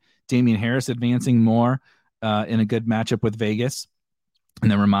get Damian Harris advancing more in a good matchup with Vegas. And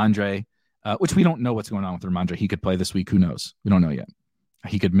then Ramondre, which we don't know what's going on with Ramondre. He could play this week. Who knows? We don't know yet.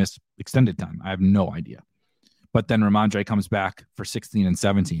 He could miss extended time. I have no idea. But then Ramondre comes back for 16 and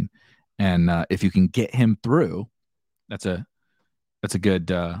 17. And if you can get him through, that's a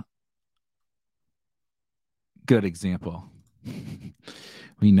good example.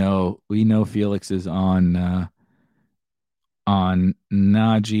 We know Felix is on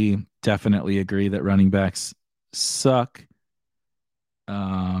Najee. Definitely agree that running backs suck.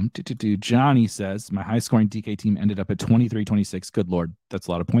 Johnny says, my high-scoring DK team ended up at 23-26. Good Lord, that's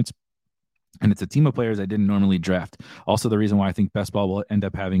a lot of points. And it's a team of players I didn't normally draft. Also, the reason why I think best ball will end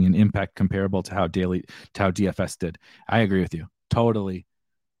up having an impact comparable to how DFS did. I agree with you. Totally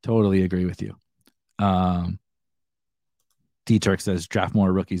agree with you. D-Turk says, draft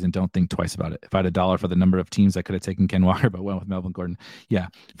more rookies and don't think twice about it. If I had $1 for the number of teams, I could have taken Ken Walker, but went with Melvin Gordon. Yeah,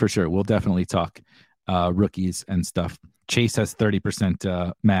 for sure. We'll definitely talk rookies and stuff. Chase has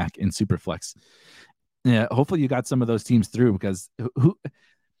 30% Mac in Superflex. Yeah, hopefully you got some of those teams through, because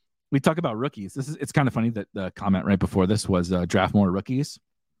we talk about rookies. It's kind of funny that the comment right before this was draft more rookies,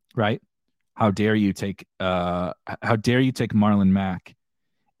 right? How dare you take Marlon Mack,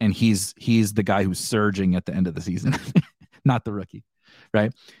 and he's the guy who's surging at the end of the season, not the rookie,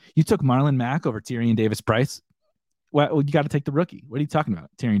 right? You took Marlon Mack over Tyrion Davis-Price. Well, you got to take the rookie. What are you talking about?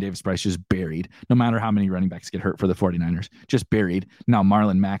 Tyrion Davis-Price just buried. No matter how many running backs get hurt for the 49ers, just buried. Now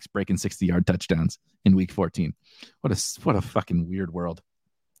Marlon Mack's breaking 60-yard touchdowns in week 14. What a fucking weird world.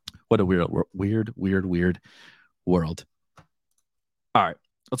 What a weird world. All right,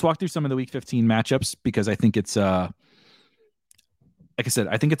 let's walk through some of the week 15 matchups, because I think it's like I said,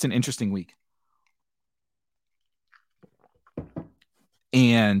 I think it's an interesting week.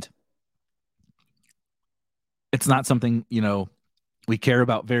 And it's not something, we care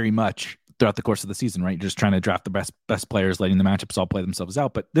about very much throughout the course of the season, right? You're just trying to draft the best players, letting the matchups all play themselves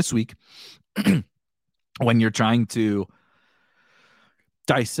out. But this week, when you're trying to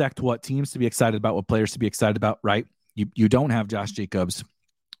dissect what teams to be excited about, what players to be excited about, right? You don't have Josh Jacobs.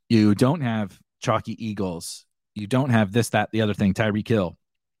 You don't have Chalky Eagles. You don't have this, that, the other thing, Tyreek Hill.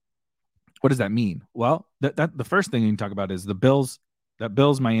 What does that mean? Well, that the first thing you can talk about is the Bills. That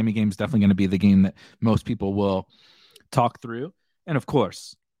Bills-Miami game is definitely going to be the game that most people will talk through. And of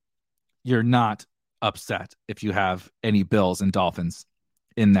course, you're not upset if you have any Bills and Dolphins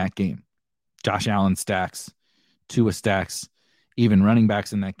in that game. Josh Allen stacks, Tua stacks, even running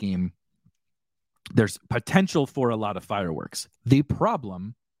backs in that game. There's potential for a lot of fireworks. The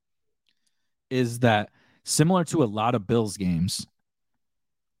problem is that, similar to a lot of Bills games,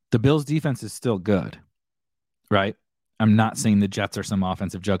 the Bills defense is still good, right? I'm not saying the Jets are some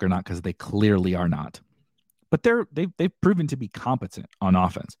offensive juggernaut, because they clearly are not. But they've proven to be competent on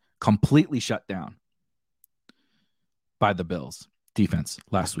offense, completely shut down by the Bills defense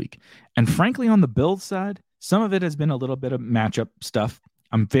last week. And frankly, on the Bills side, some of it has been a little bit of matchup stuff.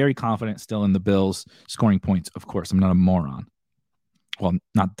 I'm very confident still in the Bills scoring points. Of course, I'm not a moron. Well,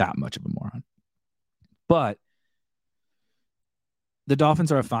 not that much of a moron. But the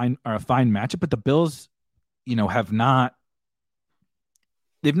Dolphins are a fine matchup, but the Bills, they've not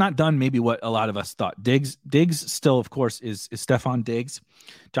done maybe what a lot of us thought. Diggs still, of course, is Stephon Diggs.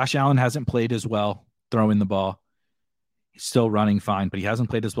 Josh Allen hasn't played as well throwing the ball. He's still running fine, but he hasn't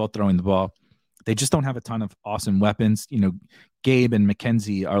played as well throwing the ball. They just don't have a ton of awesome weapons. Gabe and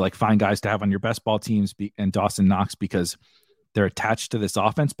McKenzie are like fine guys to have on your best ball teams, and Dawson Knox, because they're attached to this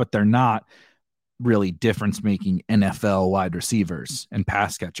offense, but they're not really difference-making NFL wide receivers and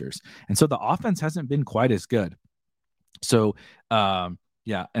pass catchers. And so the offense hasn't been quite as good. So,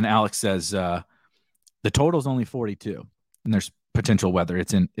 yeah, and Alex says the total is only 42, and there's potential weather.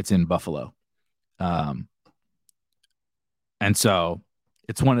 It's in Buffalo, and so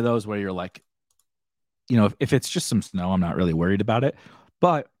it's one of those where you're like, if it's just some snow, I'm not really worried about it.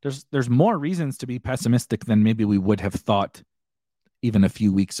 But there's more reasons to be pessimistic than maybe we would have thought even a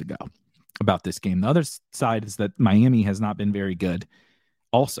few weeks ago about this game. The other side is that Miami has not been very good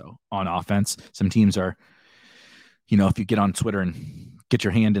also on offense. Some teams are, if you get on Twitter and get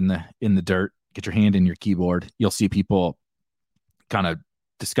your hand in the dirt, get your hand in your keyboard, you'll see people kind of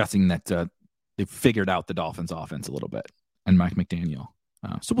discussing that they've figured out the Dolphins offense a little bit, and Mike McDaniel.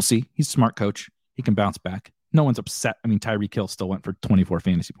 So we'll see. He's a smart coach. He can bounce back. No one's upset. I mean, Tyreek Hill still went for 24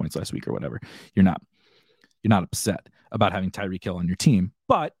 fantasy points last week or whatever. You're not upset about having Tyreek Hill on your team,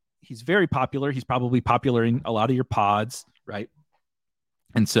 but he's very popular. He's probably popular in a lot of your pods, right?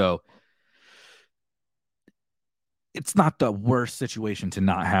 And so it's not the worst situation to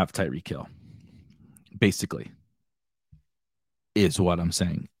not have Tyreek Hill, basically, is what I'm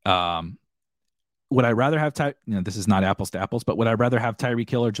saying. Would I rather have this is not apples to apples, but would I rather have Tyreek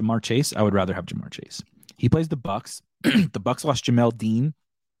Hill or Jamar Chase? I would rather have Jamar Chase. He plays the Bucs. The Bucs lost Jamel Dean,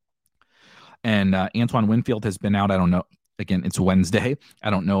 and Antoine Winfield has been out. I don't know. Again, it's Wednesday. I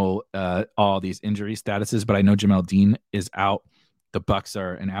don't know all these injury statuses, but I know Jamel Dean is out. The Bucs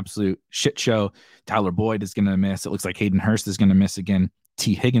are an absolute shit show. Tyler Boyd is going to miss. It looks like Hayden Hurst is going to miss again.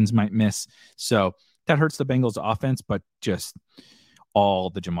 T. Higgins might miss. So that hurts the Bengals offense, but just all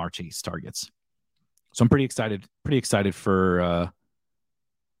the Jamar Chase targets. So I'm pretty excited for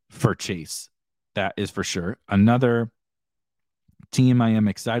for Chase. That is for sure. Another team I am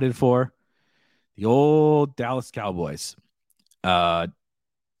excited for, the old Dallas Cowboys. Chalk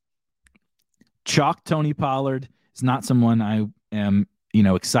Tony Pollard is not someone I am,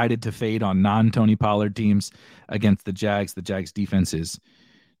 excited to fade on non-Tony Pollard teams against the Jags. The Jags defense is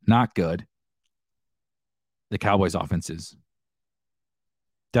not good. The Cowboys offense is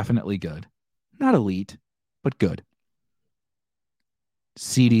definitely good. Not elite, but good.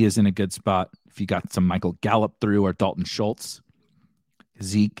 CD is in a good spot. If you got some Michael Gallup through or Dalton Schultz,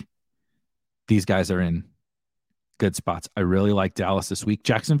 Zeke, these guys are in good spots. I really like Dallas this week.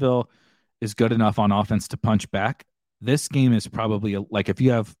 Jacksonville is good enough on offense to punch back. This game is probably like if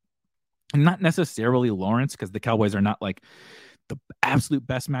you have not necessarily Lawrence, because the Cowboys are not like the absolute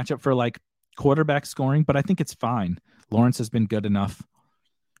best matchup for like quarterback scoring, but I think it's fine. Lawrence has been good enough.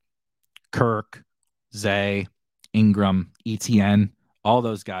 Kirk, Zay, Ingram, ETN, all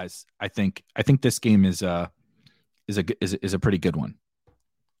those guys. I think this game is a pretty good one.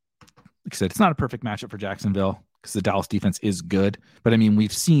 Like I said, it's not a perfect matchup for Jacksonville because the Dallas defense is good. But I mean,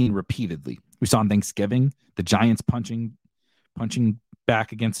 we've seen repeatedly. We saw on Thanksgiving the Giants punching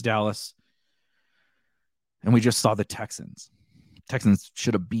back against Dallas, and we just saw the Texans. Texans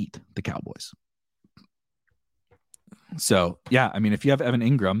should have beat the Cowboys. So yeah, I mean, if you have Evan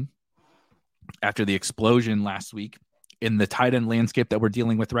Ingram after the explosion last week in the tight end landscape that we're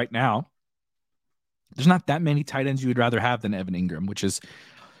dealing with right now, there's not that many tight ends you would rather have than Evan Ingram, which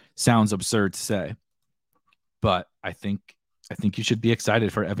sounds absurd to say, but I think you should be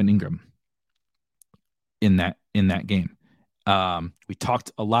excited for Evan Ingram in that game. We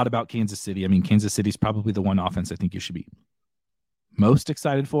talked a lot about Kansas City. I mean, Kansas City's probably the one offense I think you should be most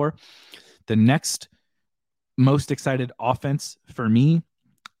excited for. The next most excited offense for me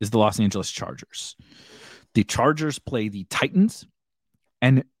is the Los Angeles Chargers. The Chargers play the Titans,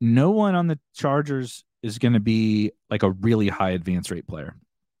 and no one on the Chargers is going to be like a really high advance rate player.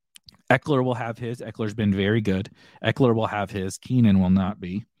 Eckler will have his. Eckler's been very good. Eckler will have his. Keenan will not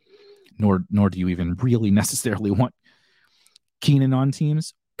be, nor do you even really necessarily want Keenan on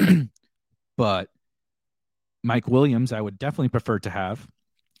teams. But Mike Williams, I would definitely prefer to have.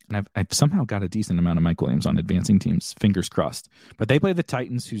 And I've somehow got a decent amount of Mike Williams on advancing teams. Fingers crossed. But they play the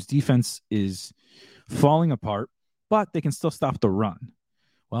Titans, whose defense is falling apart, but they can still stop the run.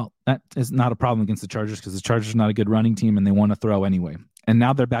 Well, that is not a problem against the Chargers because the Chargers are not a good running team and they want to throw anyway. And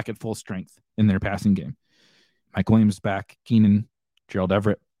now they're back at full strength in their passing game. Mike Williams back, Keenan, Gerald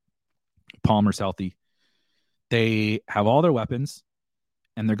Everett, Palmer's healthy. They have all their weapons,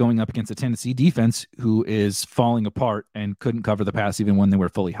 and they're going up against a Tennessee defense who is falling apart and couldn't cover the pass even when they were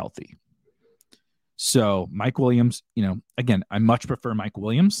fully healthy. So Mike Williams, again, I much prefer Mike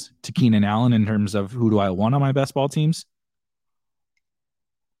Williams to Keenan Allen in terms of who do I want on my best ball teams.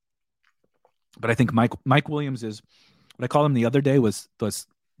 But I think Mike Williams is what I called him the other day was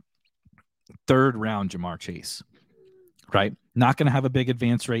third round Jamar Chase, right? Not going to have a big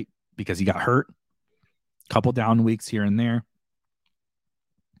advance rate because he got hurt, couple down weeks here and there.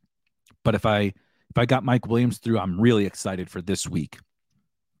 But if I got Mike Williams through, I'm really excited for this week,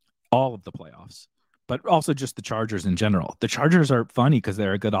 all of the playoffs, but also just the Chargers in general. The Chargers are funny because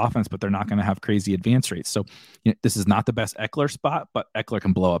they're a good offense, but they're not going to have crazy advance rates. So this is not the best Eckler spot, but Eckler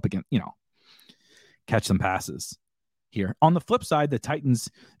can blow up again, catch some passes here. On the flip side, the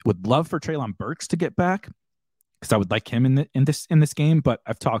Titans would love for Treylon Burks to get back because I would like him in this game. But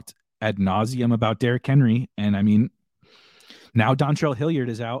I've talked ad nauseum about Derrick Henry, and I mean, now Dontrell Hilliard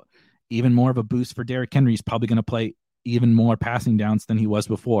is out. Even more of a boost for Derrick Henry. He's probably going to play even more passing downs than he was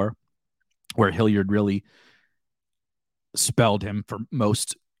before, where Hilliard really spelled him for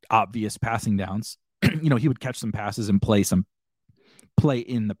most obvious passing downs. He would catch some passes and play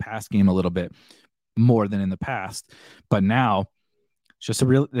in the pass game a little bit more than in the past. But now it's just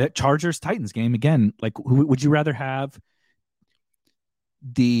that Chargers Titans game again. Like, who would you rather have?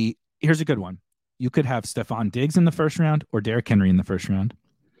 Here's a good one. You could have Stephon Diggs in the first round or Derrick Henry in the first round.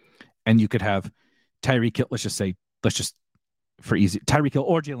 And you could have Tyreek Hill, let's just for easy, Tyreek Hill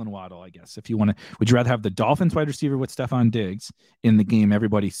or Jalen Waddle, I guess, if you want to. Would you rather have the Dolphins wide receiver with Stephon Diggs in the game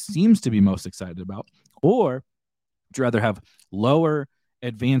everybody seems to be most excited about? Or would you rather have lower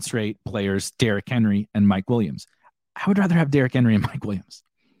advance rate players, Derrick Henry and Mike Williams? I would rather have Derrick Henry and Mike Williams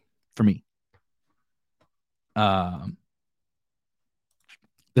for me. I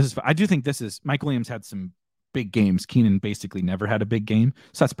do think Mike Williams had some big games. Keenan basically never had a big game.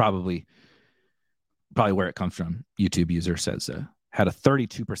 So that's probably where it comes from. YouTube user says had a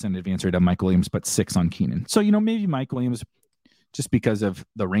 32% advance rate on Mike Williams, but 6 on Keenan. So, maybe Mike Williams, just because of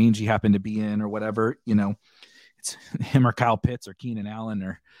the range he happened to be in or whatever, it's him or Kyle Pitts or Keenan Allen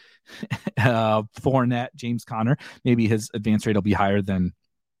or Fournette, James Conner. Maybe his advance rate will be higher than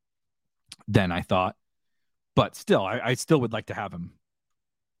I thought. But still, I still would like to have him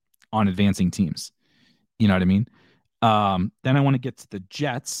on advancing teams. You know what I mean? Then I want to get to the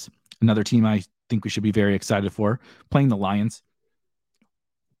Jets, another team I think we should be very excited for, playing the Lions.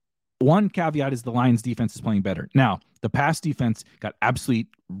 One caveat is the Lions defense is playing better. Now, the pass defense got absolutely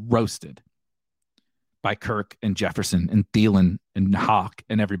roasted by Kirk and Jefferson and Thielen and Hawk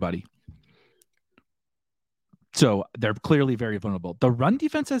and everybody. So they're clearly very vulnerable. The run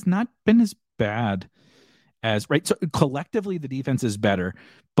defense has not been as bad as, right? So collectively, the defense is better,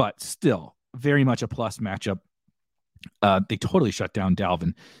 but still very much a plus matchup. They totally shut down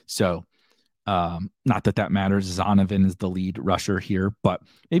Dalvin. So not that matters. Zonovan is the lead rusher here, but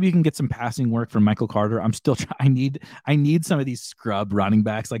maybe you can get some passing work from Michael Carter. I'm still trying. I need some of these scrub running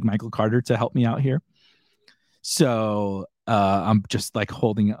backs like Michael Carter to help me out here. So I'm just like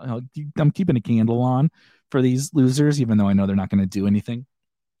I'm keeping a candle on for these losers, even though I know they're not going to do anything.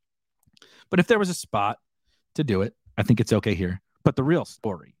 But if there was a spot to do it, I think it's okay here. But the real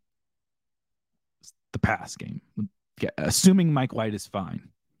story is the pass game. Assuming Mike White is fine.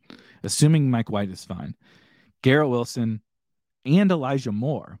 Garrett Wilson and Elijah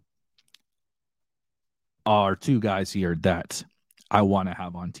Moore are two guys here that I want to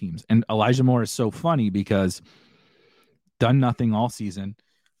have on teams. And Elijah Moore is so funny because done nothing all season,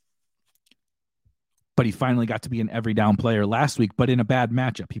 but he finally got to be an every down player last week, but in a bad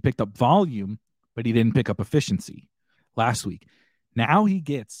matchup. He picked up volume, but he didn't pick up efficiency last week. Now he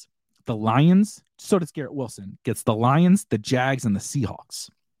gets the Lions, so does Garrett Wilson, gets the Lions, the Jags, and the Seahawks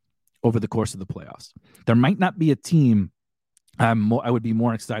over the course of the playoffs. There might not be a team I would be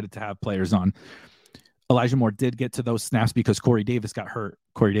more excited to have players on. Elijah Moore did get to those snaps because Corey Davis got hurt.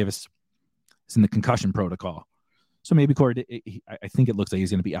 Corey Davis is in the concussion protocol. So maybe I think it looks like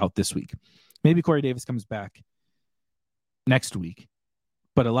he's going to be out this week. Maybe Corey Davis comes back next week.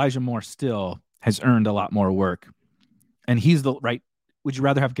 But Elijah Moore still has earned a lot more work. And he's the right. Would you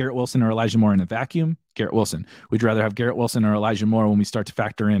rather have Garrett Wilson or Elijah Moore in a vacuum? Garrett Wilson. Would you rather have Garrett Wilson or Elijah Moore when we start to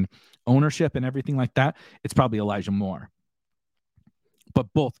factor in ownership and everything like that? It's probably Elijah Moore.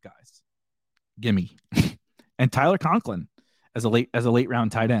 But both guys, gimme. And Tyler Conklin as a late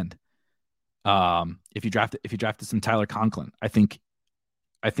round tight end. If you drafted some Tyler Conklin, I think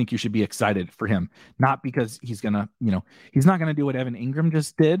you should be excited for him. Not because he's not gonna do what Evan Ingram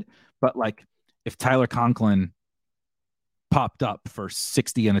just did, but like if Tyler Conklin popped up for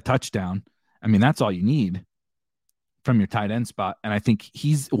 60 and a touchdown, I mean, that's all you need from your tight end spot. And I think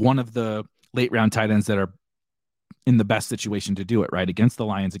he's one of the late round tight ends that are in the best situation to do it, right? Against the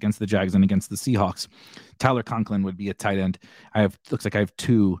Lions, against the Jags, and against the Seahawks. Tyler Conklin would be a tight end. Looks like I have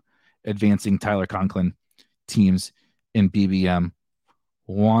two advancing Tyler Conklin teams in BBM.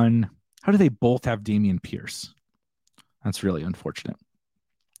 One, how do they both have Dameon Pierce? That's really unfortunate.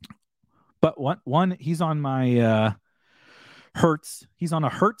 But one, he's on my Hurts. He's on a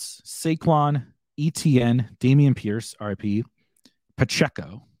Hurts, Saquon, ETN, Dameon Pierce, RIP,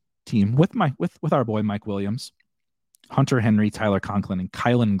 Pacheco team with our boy Mike Williams, Hunter Henry, Tyler Conklin, and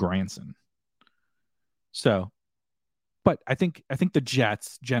Kylan Granson. So, but I think the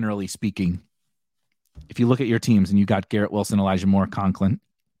Jets, generally speaking, if you look at your teams and you got Garrett Wilson, Elijah Moore, Conklin,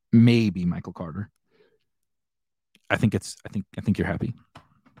 maybe Michael Carter, I think you're happy.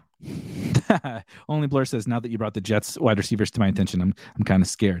 Only Blur says, now that you brought the Jets wide receivers to my attention, I'm kind of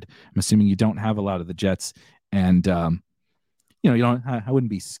scared. I'm assuming you don't have a lot of the Jets, and you don't. I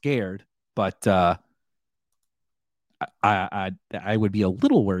wouldn't be scared, but I would be a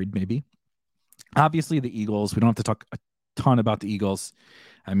little worried, maybe. Obviously, the Eagles. We don't have to talk a ton about the Eagles.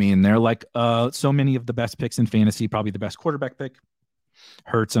 I mean, they're like so many of the best picks in fantasy, probably the best quarterback pick,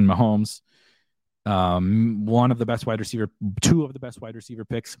 Hurts and Mahomes. One of the best wide receiver, two of the best wide receiver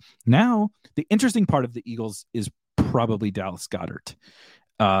picks. Now, the interesting part of the Eagles is probably Dallas Goedert.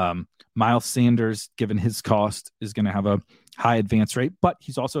 Miles Sanders, given his cost, is going to have a high advance rate, but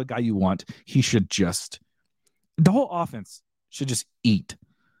he's also a guy you want. The whole offense should just eat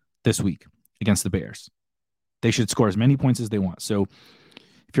this week against the Bears. They should score as many points as they want. So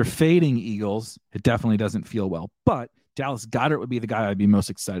if you're fading Eagles, it definitely doesn't feel well, but Dallas Goedert would be the guy I'd be most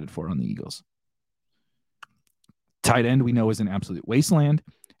excited for on the Eagles. Tight end, we know, is an absolute wasteland.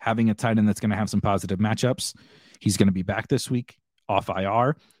 Having a tight end that's going to have some positive matchups. He's going to be back this week off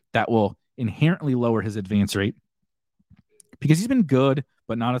IR. That will inherently lower his advance rate because he's been good,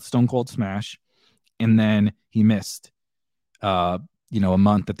 but not a stone cold smash. And then he missed, a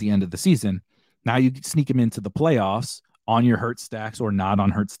month at the end of the season. Now you sneak him into the playoffs on your Hurt stacks or not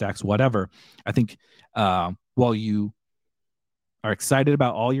on Hurt stacks, whatever. I think while you are excited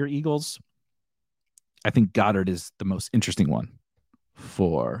about all your Eagles, I think Goddard is the most interesting one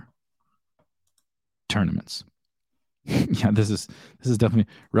for tournaments. Yeah, this is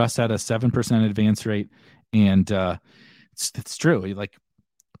definitely. Russ had a 7% advance rate, and it's true.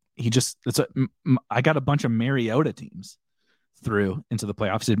 I got a bunch of Mariota teams through into the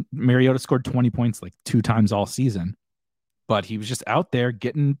playoffs. Mariota scored 20 points like 2 times all season, but he was just out there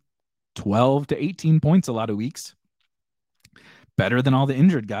getting 12 to 18 points a lot of weeks. Better than all the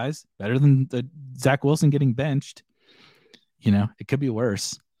injured guys, better than the Zach Wilson getting benched. It could be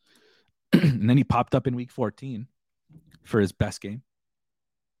worse. And then he popped up in week 14 for his best game.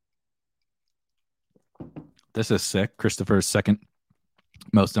 This is sick. Christopher's second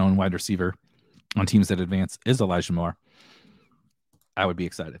most owned wide receiver on teams that advance is Elijah Moore. I would be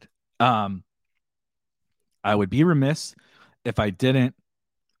excited. I would be remiss if I didn't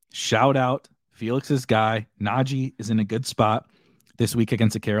shout out Felix's guy. Najee is in a good spot this week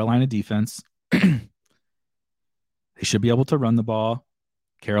against the Carolina defense. They should be able to run the ball.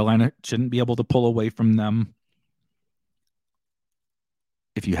 Carolina shouldn't be able to pull away from them.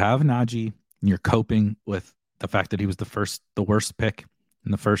 If you have Najee and you're coping with the fact that he was the worst pick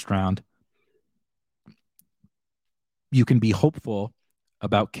in the first round, you can be hopeful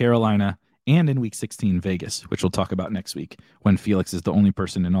about Carolina and in week 16 Vegas, which we'll talk about next week, when Felix is the only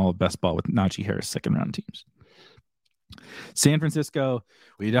person in all of best ball with Najee Harris second round teams. San Francisco,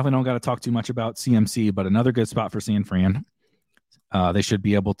 we definitely don't got to talk too much about CMC, but another good spot for San Fran. They should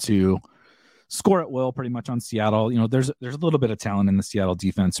be able to score at will pretty much on Seattle. There's a little bit of talent in the Seattle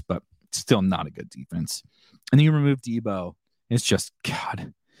defense, but still not a good defense. And then you remove Debo. It's just,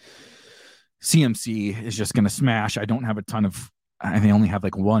 God, CMC is just going to smash. I don't have a ton of, they only have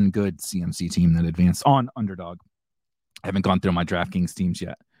like one good CMC team that advanced on Underdog. I haven't gone through my DraftKings teams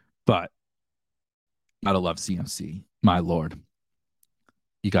yet, but gotta love CMC. My Lord.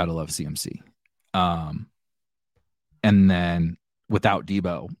 You gotta love CMC. And then without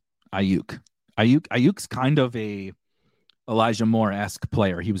Debo, Ayuk's kind of a Elijah Moore-esque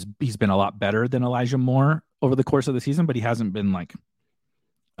player. He's been a lot better than Elijah Moore over the course of the season, but he hasn't been like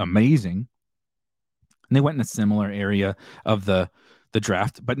amazing. And they went in a similar area of the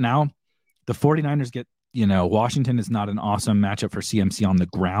draft, but now the 49ers get, Washington is not an awesome matchup for CMC on the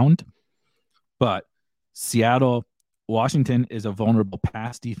ground, but Seattle, Washington is a vulnerable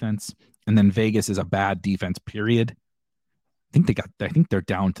pass defense, and then Vegas is a bad defense, period. I think they're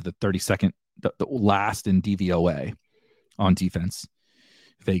down to the 32nd, the last in DVOA on defense.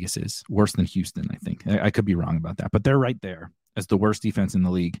 Vegas is worse than Houston, I think. I could be wrong about that, but they're right there as the worst defense in the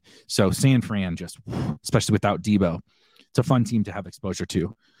league. So San Fran, just especially without Debo, it's a fun team to have exposure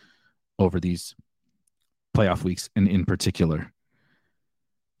to over these playoff weeks, and in particular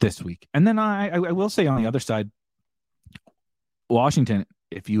this week. And then I will say on the other side, Washington,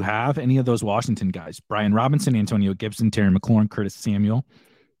 if you have any of those Washington guys, Brian Robinson, Antonio Gibson, Terry McLaurin, Curtis Samuel,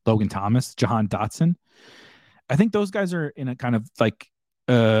 Logan Thomas, Jahan Dotson, I think those guys are in a kind of like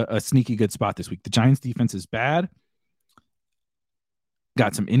a sneaky good spot this week. The Giants defense is bad.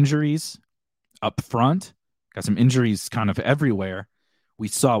 Got some injuries up front. Got some injuries kind of everywhere. We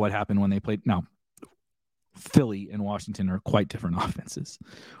saw what happened when they played. Now, Philly and Washington are quite different offenses,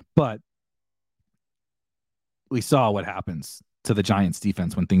 but we saw what happens to the Giants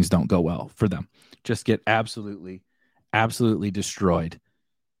defense when things don't go well for them. Just get absolutely destroyed.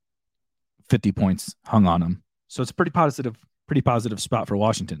 50 points hung on them. So it's a pretty positive spot for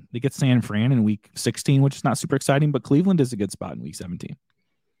Washington. They get San Fran in week 16, which is not super exciting, but Cleveland is a good spot in week 17.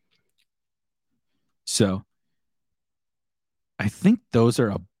 So I think those are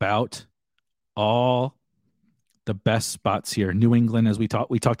about all the best spots here. New England, as we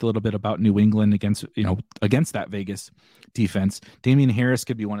talked a little bit about New England against that Vegas defense. Damian Harris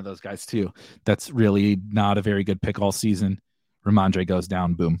could be one of those guys too. That's really not a very good pick all season. Ramondre goes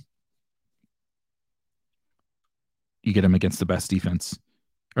down, boom. You get him against the best defense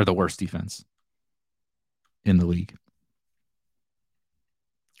or the worst defense in the league.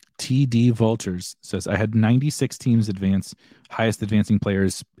 TD Vultures says, I had 96 teams advance. Highest advancing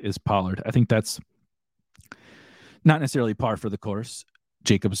players is Pollard. I think that's not necessarily par for the course.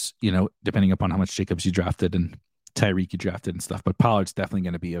 Jacobs, depending upon how much Jacobs you drafted and Tyreek you drafted and stuff, but Pollard's definitely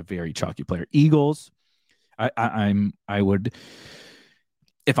going to be a very chalky player. Eagles, I would,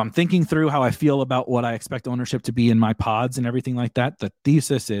 if I'm thinking through how I feel about what I expect ownership to be in my pods and everything like that, the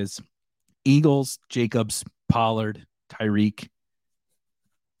thesis is Eagles, Jacobs, Pollard, Tyreek,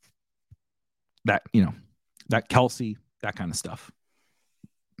 that Kelsey, that kind of stuff.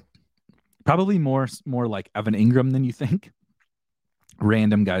 Probably more like Evan Ingram than you think.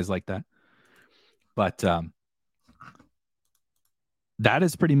 Random guys like that. But that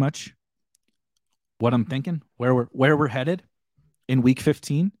is pretty much what I'm thinking, where we're headed in week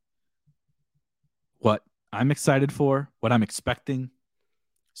 15, what I'm excited for, what I'm expecting,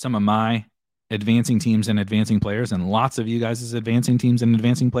 some of my advancing teams and advancing players, and lots of you guys' advancing teams and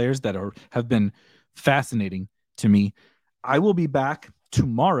advancing players that have been fascinating to me. I will be back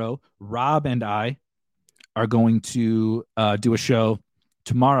tomorrow. Rob and I are going to do a show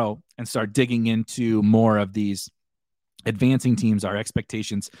tomorrow and start digging into more of these advancing teams, our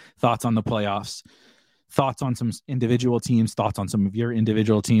expectations, thoughts on the playoffs, thoughts on some individual teams, thoughts on some of your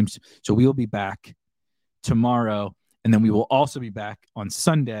individual teams. So we will be back tomorrow, and then we will also be back on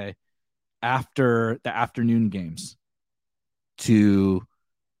Sunday after the afternoon games to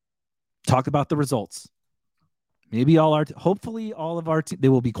talk about the results. Maybe hopefully all of our they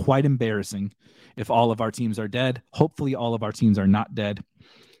will be quite embarrassing if all of our teams are dead. Hopefully all of our teams are not dead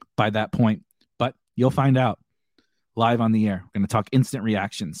by that point, but you'll find out live on the air. We're going to talk instant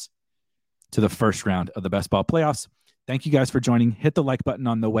reactions to the first round of the Best Ball Playoffs. Thank you guys for joining. Hit the like button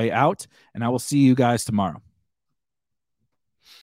on the way out, and I will see you guys tomorrow.